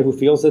investigator who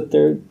feels that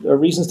there are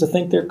reasons to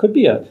think there could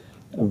be a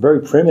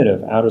very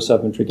primitive outer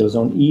subventricular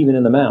zone even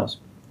in the mouse.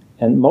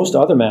 And most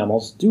other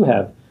mammals do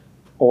have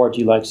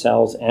ORG-like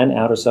cells and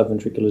outer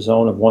subventricular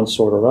zone of one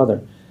sort or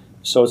other.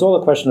 So it's all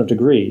a question of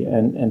degree,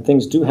 and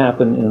things do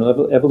happen in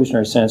an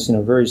evolutionary sense,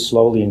 very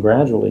slowly and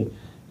gradually.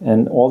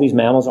 And all these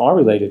mammals are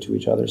related to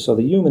each other. So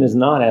the human is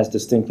not as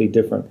distinctly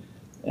different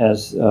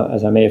as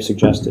I may have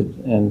suggested.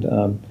 And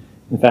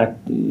in fact,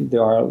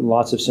 there are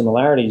lots of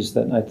similarities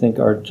that I think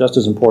are just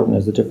as important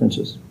as the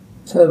differences.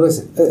 So it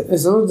was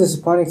a little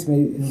disappointing to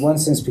me in one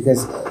sense,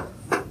 because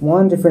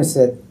one difference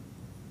that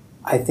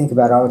I think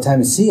about all the time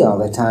and see all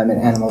the time in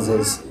animals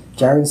is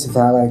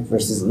gyroencephalic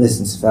versus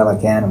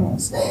lissencephalic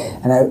animals.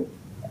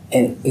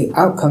 And the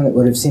outcome that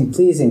would have seemed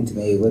pleasing to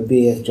me would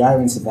be if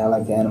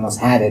gyroencephalic animals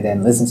had it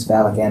and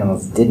lissencephalic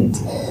animals didn't.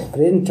 But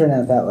it didn't turn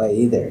out that way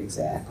either,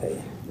 exactly.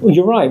 Well,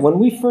 you're right. When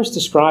we first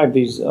described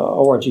these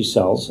ORG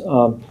cells,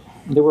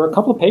 there were a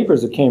couple of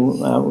papers that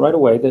came out right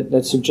away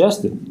that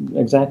suggested,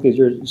 exactly as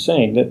you're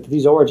saying, that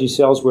these ORG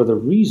cells were the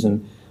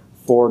reason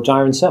for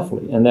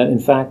gyrencephaly, and that in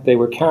fact they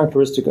were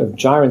characteristic of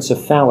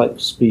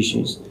gyrencephalic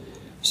species.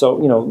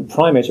 So,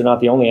 primates are not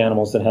the only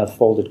animals that have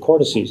folded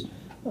cortices.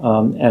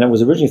 And it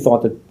was originally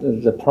thought that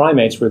the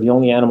primates were the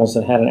only animals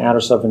that had an outer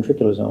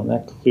subventricular zone.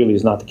 That clearly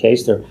is not the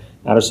case. There are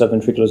outer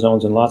subventricular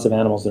zones in lots of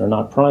animals that are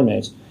not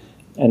primates.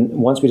 And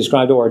once we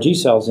described ORG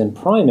cells in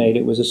primate,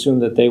 it was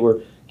assumed that they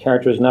were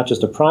characteristic not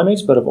just of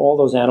primates, but of all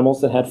those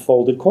animals that had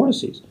folded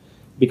cortices.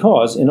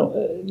 Because,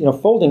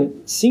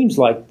 folding seems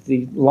like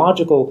the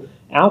logical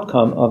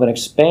outcome of an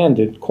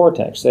expanded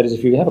cortex. That is,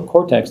 if you have a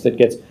cortex that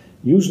gets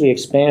usually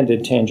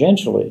expanded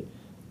tangentially,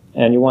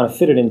 and you want to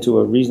fit it into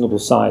a reasonable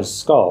sized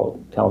skull,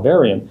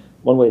 calvarium,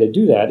 one way to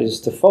do that is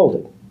to fold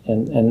it.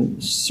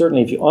 And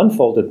certainly if you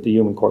unfolded the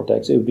human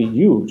cortex, it would be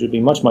huge. It would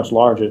be much, much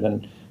larger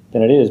than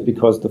it is,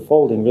 because the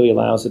folding really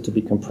allows it to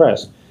be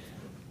compressed.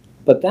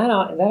 But that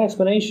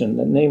explanation,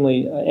 that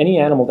namely any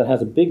animal that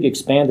has a big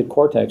expanded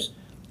cortex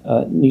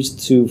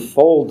needs to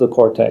fold the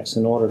cortex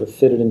in order to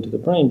fit it into the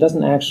brain,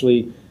 doesn't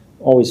actually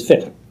always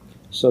fit.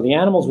 So the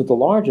animals with the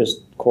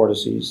largest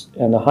cortices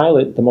and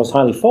the most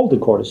highly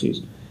folded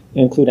cortices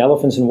include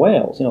elephants and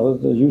whales,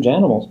 the huge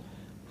animals,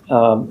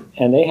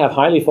 and they have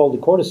highly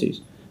folded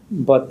cortices,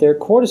 but their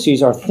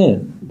cortices are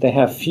thin. They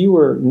have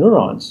fewer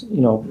neurons,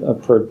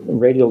 per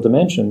radial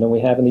dimension than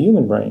we have in the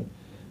human brain.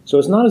 So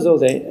it's not as though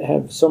they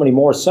have so many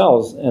more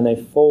cells and they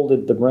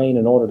folded the brain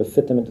in order to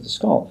fit them into the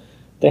skull.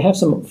 They have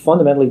some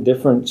fundamentally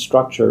different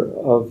structure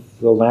of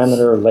the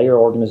laminar layer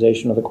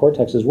organization of the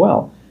cortex as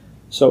well.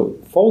 So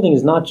folding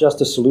is not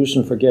just a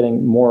solution for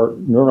getting more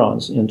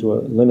neurons into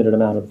a limited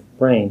amount of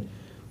brain.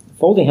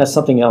 Folding has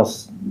something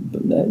else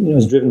that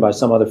is driven by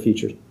some other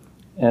features.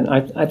 And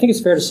I think it's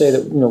fair to say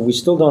that we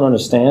still don't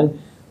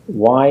understand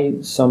why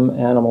some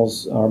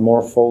animals are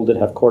more folded,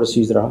 have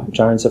cortices that are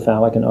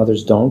gyrencephalic and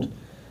others don't.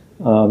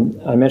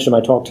 I mentioned in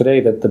my talk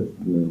today that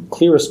the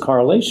clearest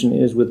correlation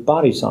is with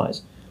body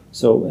size.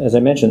 So as I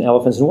mentioned,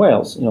 elephants and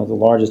whales, the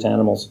largest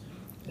animals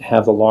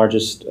have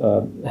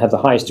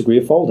the highest degree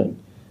of folding.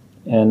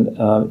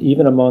 And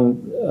even among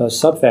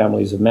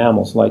subfamilies of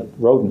mammals, like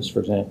rodents, for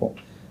example,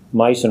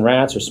 mice and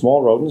rats are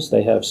small rodents.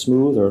 They have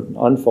smooth or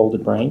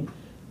unfolded brain.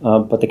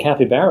 But the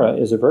capybara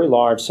is a very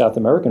large South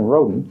American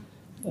rodent.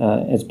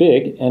 It's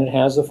big, and it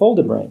has a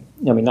folded brain.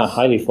 Not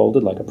highly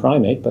folded like a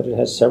primate, but it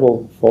has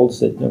several folds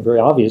that are very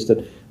obvious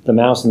that the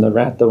mouse and the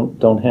rat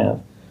don't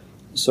have.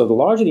 So the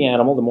larger the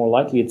animal, the more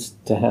likely it's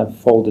to have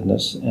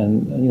foldedness.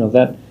 And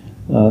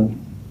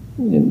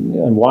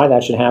and why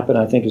that should happen,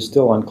 I think, is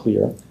still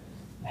unclear.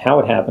 How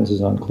it happens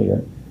is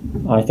unclear.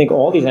 I think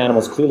all these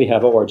animals clearly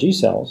have ORG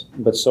cells,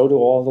 but so do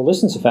all the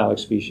lissencephalic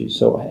species.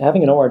 So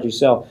having an ORG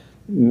cell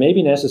may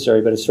be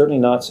necessary, but it's certainly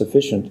not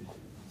sufficient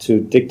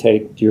to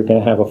dictate you're going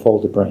to have a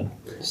folded brain.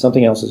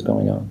 Something else is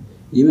going on.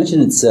 You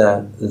mentioned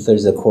that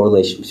there's a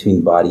correlation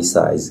between body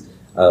size.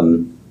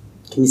 Can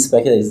you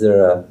speculate, is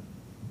there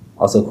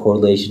also a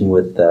correlation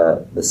with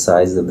the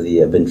size of the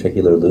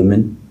ventricular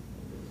lumen?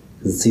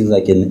 Because it seems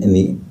like in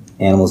the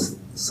animals,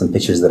 some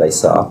pictures that I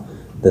saw,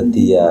 that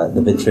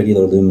the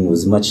ventricular lumen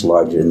was much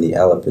larger in the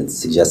elephants,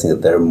 suggesting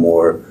that there are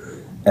more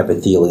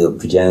epithelial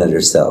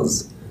progenitor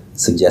cells,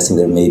 suggesting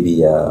there may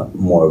be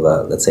more of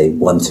a, let's say,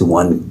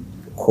 1-to-1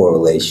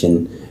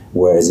 correlation,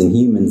 whereas in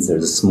humans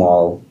there's a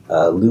small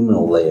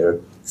luminal layer,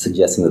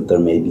 suggesting that there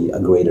may be a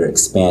greater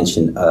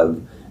expansion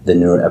of the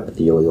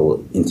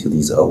neuroepithelial into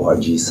these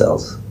ORG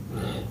cells.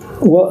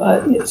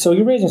 Well, so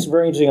you're raising some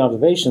very interesting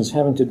observations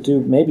having to do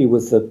maybe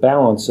with the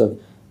balance of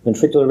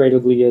ventricular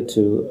radioglia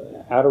to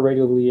outer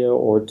radioglia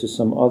or to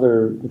some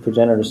other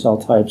progenitor cell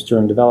types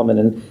during development,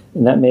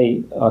 and that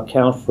may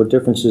account for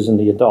differences in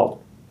the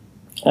adult.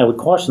 I would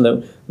caution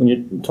that when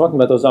you're talking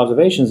about those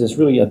observations, it's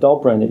really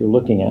adult brain that you're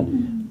looking at.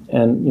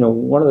 And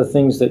one of the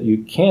things that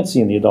you can't see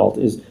in the adult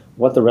is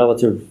what the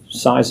relative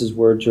sizes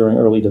were during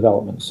early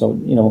development. So,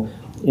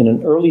 in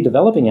an early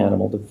developing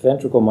animal, the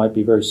ventricle might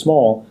be very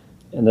small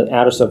and the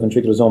outer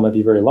subventricular zone might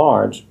be very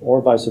large,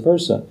 or vice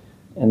versa.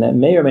 And that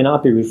may or may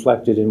not be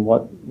reflected in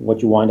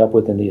what you wind up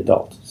with in the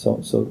adult. So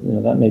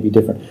that may be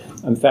different.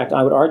 In fact,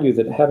 I would argue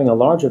that having a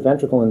larger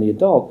ventricle in the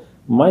adult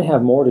might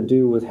have more to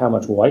do with how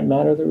much white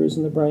matter there is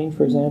in the brain,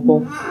 for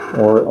example,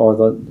 or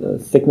the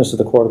thickness of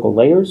the cortical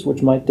layers,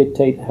 which might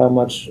dictate how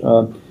much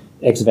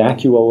ex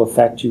vacuo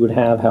effect you would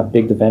have, how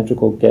big the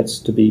ventricle gets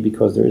to be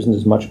because there isn't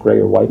as much gray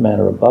or white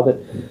matter above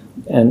it.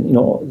 And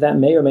that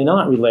may or may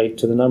not relate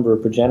to the number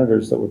of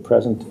progenitors that were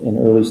present in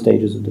early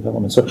stages of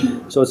development.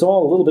 So it's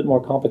all a little bit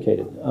more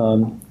complicated.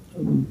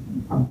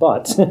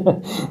 But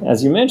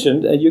as you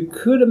mentioned, you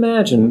could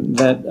imagine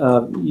that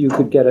you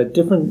could get a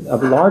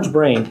large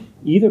brain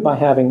either by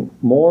having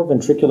more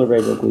ventricular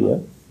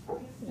radioglia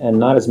and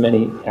not as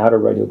many outer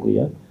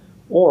radioglia,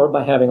 or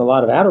by having a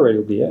lot of outer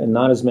radioglia and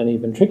not as many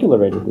ventricular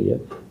radioglia.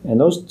 And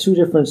those two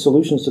different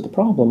solutions to the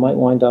problem might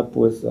wind up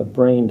with a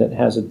brain that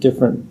has a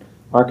different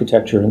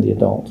architecture in the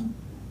adult.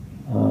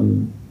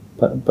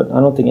 But I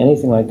don't think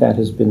anything like that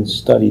has been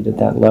studied at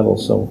that level,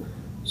 so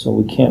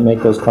we can't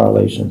make those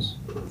correlations.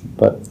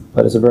 But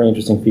it's a very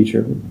interesting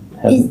feature.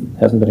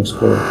 Hasn't been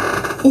explored.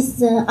 Is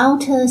the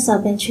outer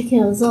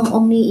subventricular zone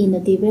only in the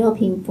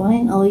developing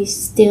brain, or is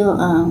still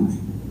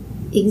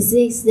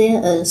exists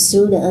there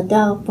through the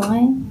adult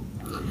brain,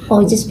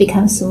 or it just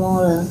becomes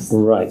smaller?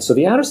 Right. So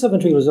the outer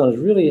subventricular zone is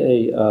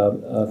really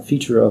a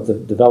feature of the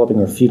developing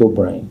or fetal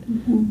brain.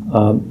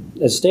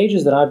 The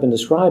stages that I've been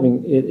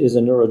describing, it is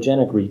a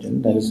neurogenic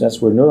region.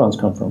 That's where neurons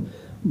come from.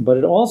 But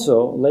it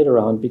also, later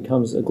on,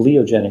 becomes a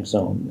gliogenic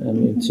zone. I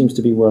mean, it seems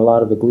to be where a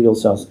lot of the glial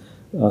cells,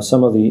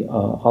 some of the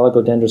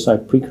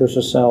oligodendrocyte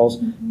precursor cells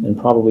and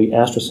probably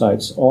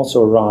astrocytes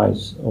also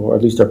arise, or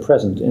at least are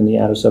present in the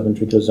outer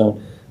subventricular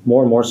zone,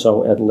 more and more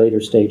so at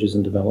later stages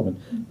in development.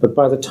 But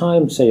by the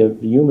time, say,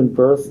 of human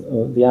birth,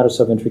 the outer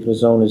subventricular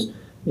zone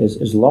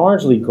is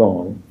largely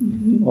gone,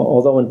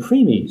 although in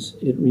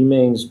preemies it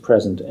remains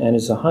present, and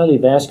it's a highly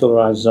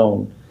vascularized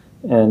zone.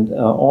 And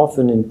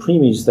often in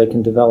preemies they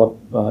can develop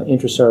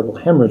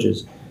intracerebral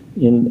hemorrhages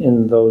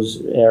in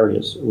those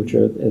areas, which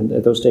are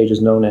at those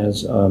stages known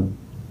as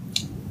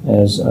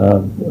this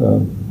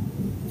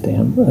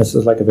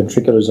is like a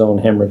ventricular zone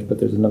hemorrhage, but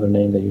there's another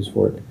name they use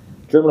for it.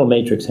 Germinal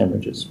matrix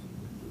hemorrhages.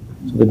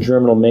 So the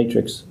germinal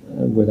matrix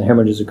where the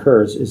hemorrhages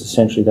occurs is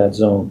essentially that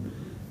zone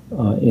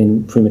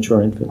in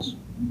premature infants.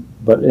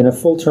 But in a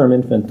full-term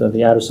infant,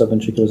 the outer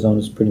subventricular zone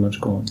is pretty much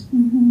gone.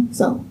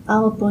 So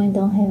our brain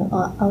don't have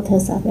outer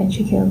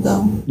subventricular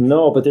zone.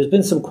 No, but there's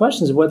been some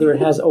questions of whether it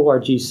has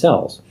ORG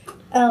cells.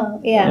 Oh,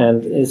 yeah.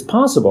 And it's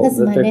possible That's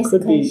that my there next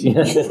could be.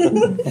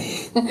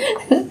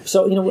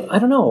 So, I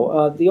don't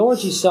know. The ORG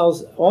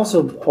cells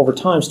also, over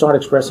time, start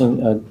expressing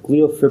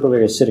glial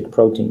fibrillary acidic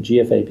protein,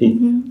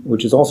 GFAP,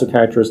 which is also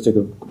characteristic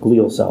of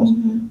glial cells.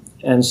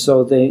 And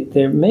so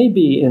there may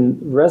be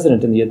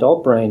resident in the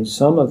adult brain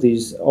some of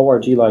these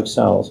ORG-like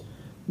cells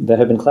that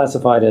have been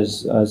classified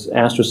as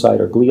astrocyte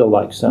or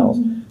glial-like cells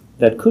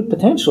that could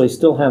potentially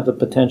still have the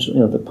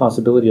potential, the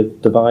possibility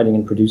of dividing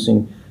and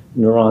producing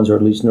neurons, or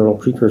at least neural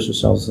precursor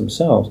cells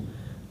themselves.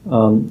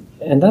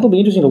 And that'll be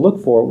interesting to look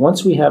for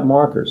once we have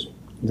markers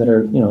that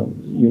are,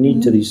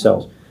 unique to these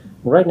cells.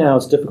 Right now,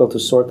 it's difficult to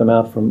sort them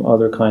out from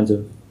other kinds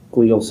of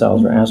glial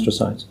cells or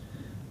astrocytes.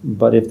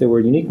 But if there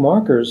were unique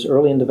markers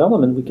early in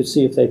development, we could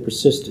see if they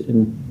persist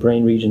in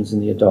brain regions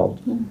in the adult.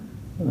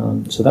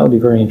 So that would be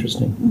very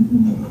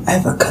interesting. I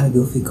have a kind of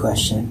goofy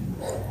question.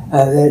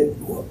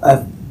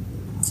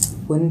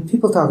 When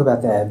people talk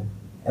about the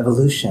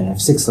evolution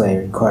of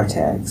six-layered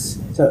cortex,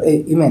 so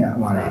you may not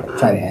want to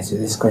try to answer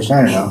this question,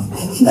 I don't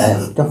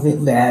know. Don't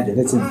feel bad if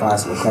it's an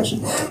impossible question.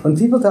 When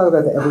people talk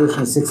about the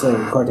evolution of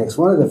six-layered cortex,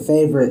 one of the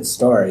favorite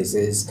stories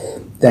is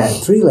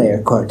that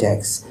three-layer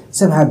cortex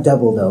somehow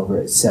doubled over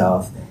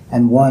itself,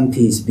 and one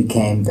piece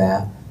became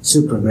the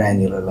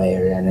supragranular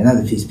layer, and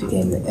another piece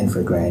became the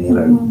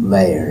infragranular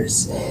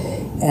layers.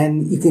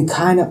 And you can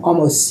kind of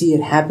almost see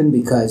it happen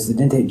because the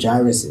dentate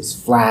gyrus is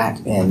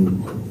flat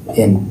in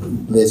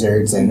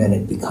lizards, and then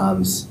it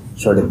becomes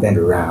sort of bent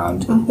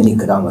around, and you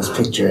could almost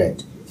picture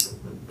it.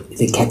 If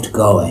it kept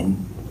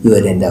going, you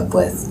would end up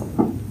with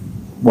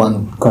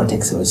one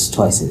cortex that was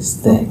twice as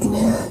thick.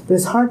 But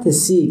it's hard to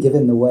see,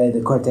 given the way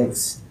the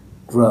cortex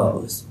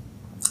grows,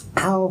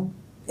 how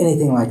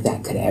anything like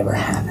that could ever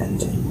happen.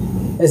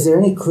 Is there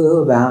any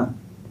clue about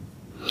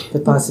the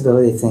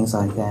possibility of things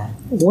like that?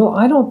 Well,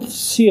 I don't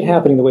see it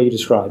happening the way you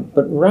described,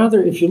 but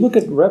rather if you look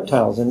at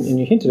reptiles, and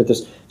you hinted at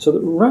this, so the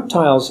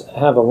reptiles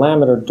have a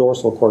laminar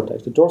dorsal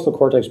cortex, the dorsal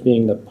cortex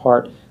being the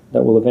part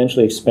that will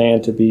eventually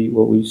expand to be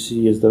what we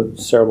see as the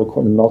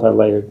cerebral,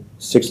 multi-layered,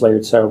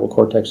 six-layered cerebral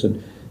cortex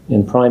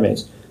in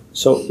primates.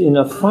 So in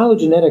a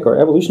phylogenetic or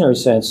evolutionary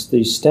sense,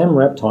 the stem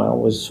reptile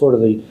was sort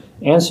of the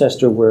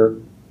ancestor where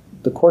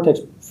the cortex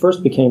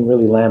first became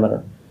really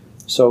laminar.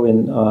 So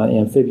in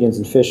amphibians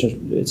and fish,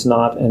 it's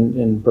not, and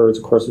in birds,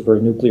 of course, it's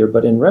very nuclear.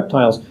 But in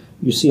reptiles,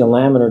 you see a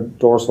laminar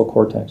dorsal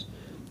cortex.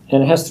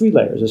 And it has three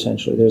layers,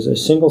 essentially. There's a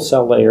single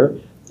cell layer,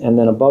 and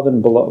then above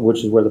and below,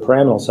 which is where the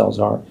pyramidal cells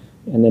are.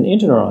 And then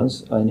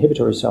interneurons,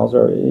 inhibitory cells,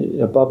 are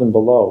above and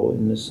below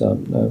in this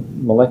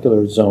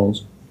molecular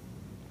zones.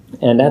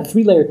 And that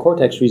three-layered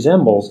cortex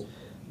resembles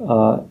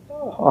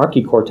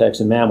archicortex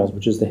in mammals,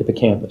 which is the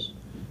hippocampus.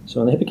 So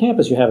in the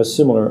hippocampus, you have a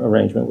similar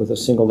arrangement with a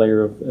single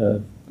layer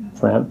of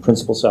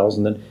principal cells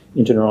and then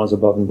interneurons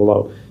above and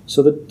below.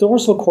 So the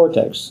dorsal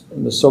cortex,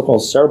 the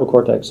so-called cerebral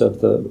cortex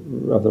of the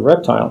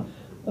reptile,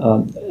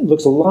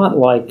 looks a lot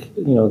like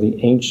the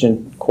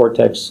ancient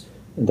cortex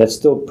that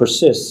still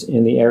persists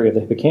in the area of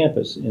the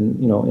hippocampus in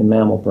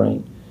mammal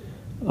brain.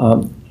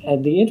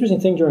 And the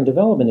interesting thing during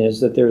development is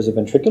that there's a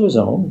ventricular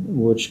zone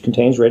which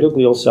contains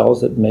radioglial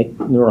cells that make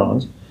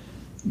neurons.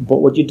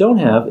 But what you don't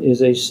have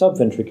is a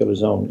subventricular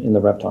zone in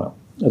the reptile,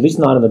 at least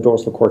not in the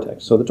dorsal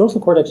cortex. So the dorsal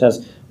cortex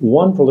has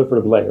one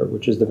proliferative layer,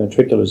 which is the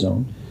ventricular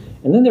zone.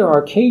 And then there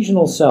are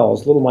occasional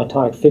cells, little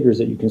mitotic figures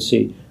that you can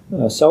see,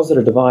 cells that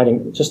are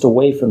dividing just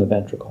away from the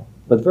ventricle,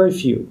 but very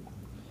few.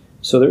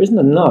 So there isn't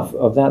enough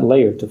of that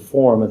layer to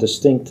form a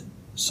distinct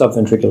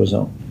subventricular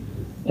zone.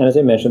 And as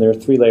I mentioned, there are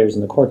three layers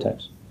in the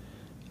cortex.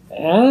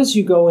 As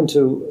you go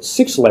into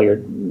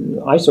 6-layered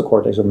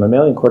isocortex or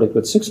mammalian cortex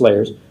with 6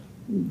 layers,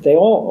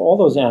 all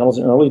those animals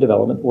in early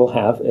development will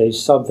have a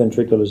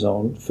subventricular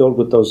zone filled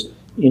with those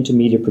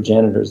intermediate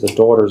progenitors, the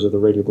daughters of the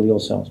radioglial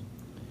cells.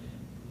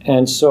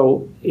 And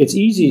so it's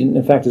easy,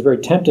 in fact, it's very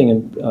tempting,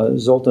 and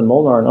Zoltan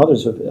Molnar and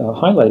others have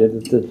highlighted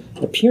that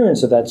the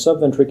appearance of that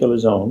subventricular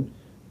zone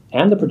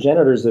and the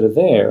progenitors that are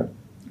there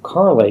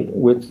correlate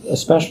with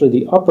especially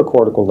the upper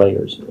cortical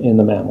layers in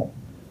the mammal.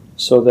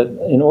 So that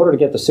in order to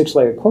get the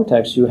 6-layered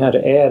cortex, you had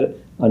to add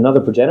another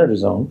progenitor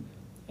zone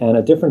and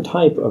a different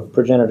type of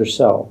progenitor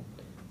cell.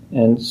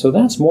 And so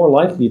that's more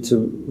likely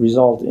to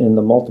result in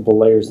the multiple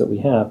layers that we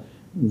have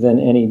than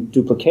any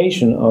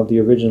duplication of the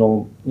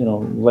original,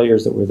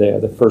 layers that were there,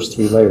 the first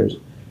 3 layers.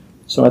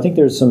 So I think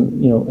there's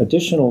some,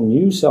 additional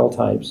new cell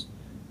types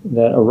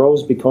that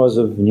arose because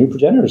of new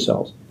progenitor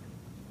cells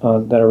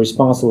that are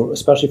responsible,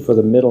 especially for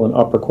the middle and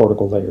upper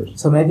cortical layers.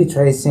 So maybe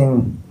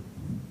tracing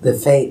the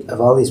fate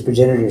of all these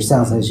progenitor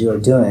cells as you are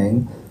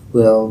doing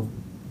will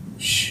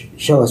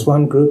show us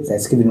one group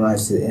that's giving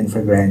rise to the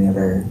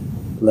infragranular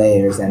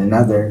layers and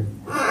another.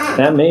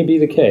 That may be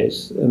the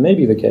case. It may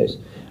be the case.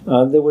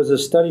 There was a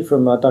study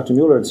from Dr.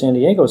 Mueller at San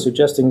Diego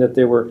suggesting that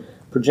there were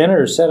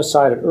progenitors set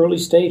aside at early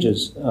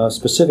stages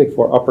specific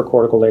for upper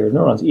cortical layer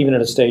neurons, even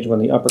at a stage when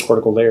the upper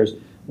cortical layers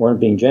weren't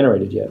being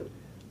generated yet.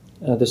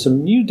 There's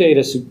some new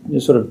data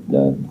sort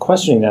of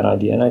questioning that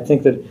idea, and I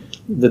think that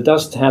the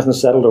dust hasn't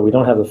settled, or we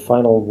don't have the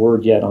final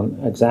word yet on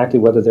exactly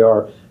whether there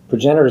are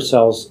progenitor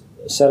cells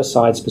set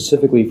aside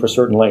specifically for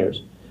certain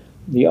layers.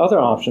 The other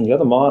option, the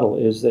other model,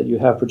 is that you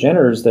have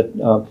progenitors that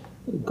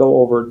go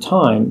over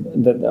time,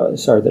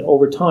 that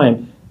over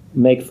time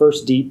make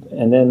first deep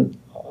and then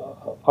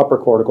upper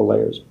cortical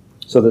layers,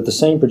 so that the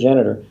same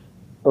progenitor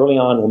early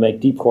on will make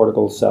deep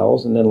cortical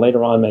cells, and then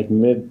later on make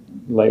mid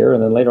layer,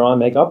 and then later on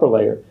make upper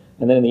layer,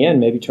 and then in the end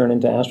maybe turn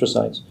into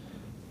astrocytes.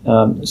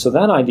 So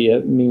that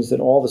idea means that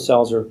all the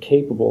cells are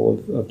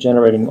capable of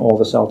generating all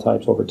the cell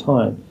types over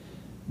time.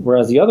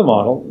 Whereas the other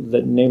model,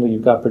 that namely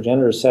you've got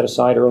progenitors set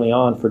aside early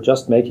on for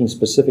just making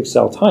specific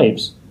cell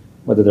types,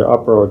 whether they're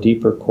upper or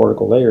deeper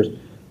cortical layers,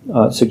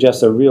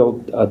 suggests a real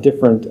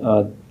different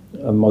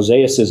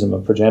mosaicism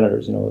of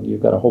progenitors.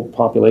 You've got a whole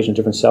population of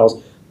different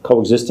cells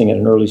coexisting at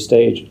an early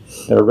stage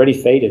that are already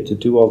fated to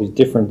do all these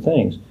different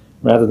things,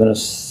 rather than a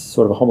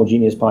sort of a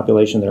homogeneous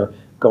population that are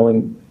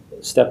going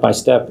step by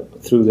step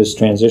through this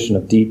transition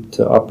of deep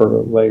to upper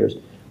layers.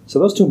 So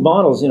those two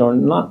models, are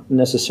not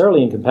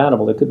necessarily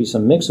incompatible. There could be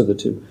some mix of the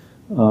two,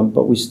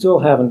 but we still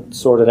haven't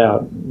sorted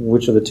out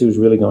which of the two is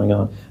really going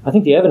on. I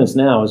think the evidence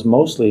now is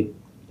mostly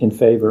in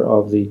favor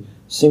of the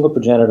single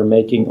progenitor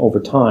making over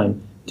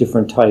time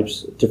different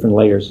types, different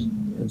layers.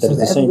 So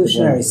the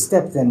evolutionary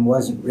step then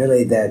wasn't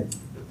really that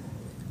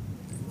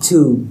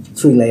 2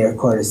 3-layer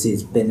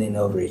cortices bending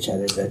over each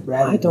other, but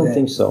rather I don't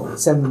think so.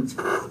 Some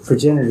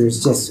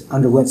progenitors just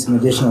underwent some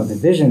additional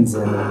divisions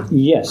and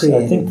yes,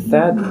 I think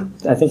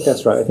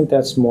that's right. I think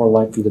that's more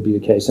likely to be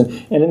the case. And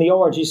in the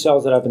ORG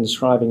cells that I've been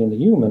describing in the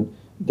human,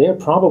 they're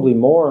probably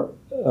more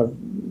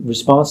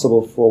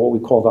responsible for what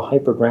we call the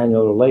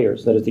hypergranular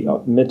layers, that is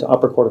the mid to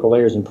upper cortical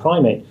layers in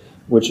primate,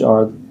 which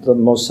are the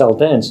most cell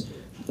dense.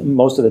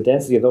 Most of the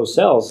density of those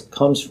cells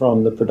comes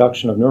from the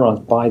production of neurons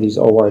by these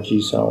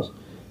ORG cells.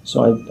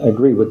 So I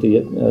agree with the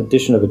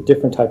addition of a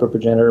different type of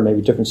progenitor, maybe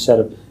a different set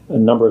of a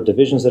number of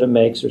divisions that it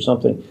makes or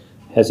something,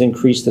 has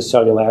increased the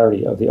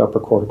cellularity of the upper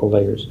cortical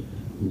layers.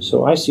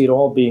 So I see it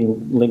all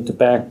being linked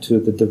back to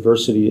the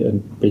diversity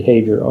and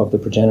behavior of the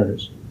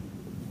progenitors.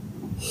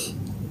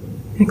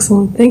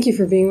 Excellent. Thank you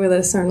for being with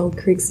us, Arnold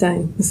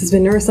Kriegstein. This has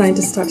been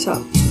Neuroscientist Talk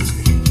Shop.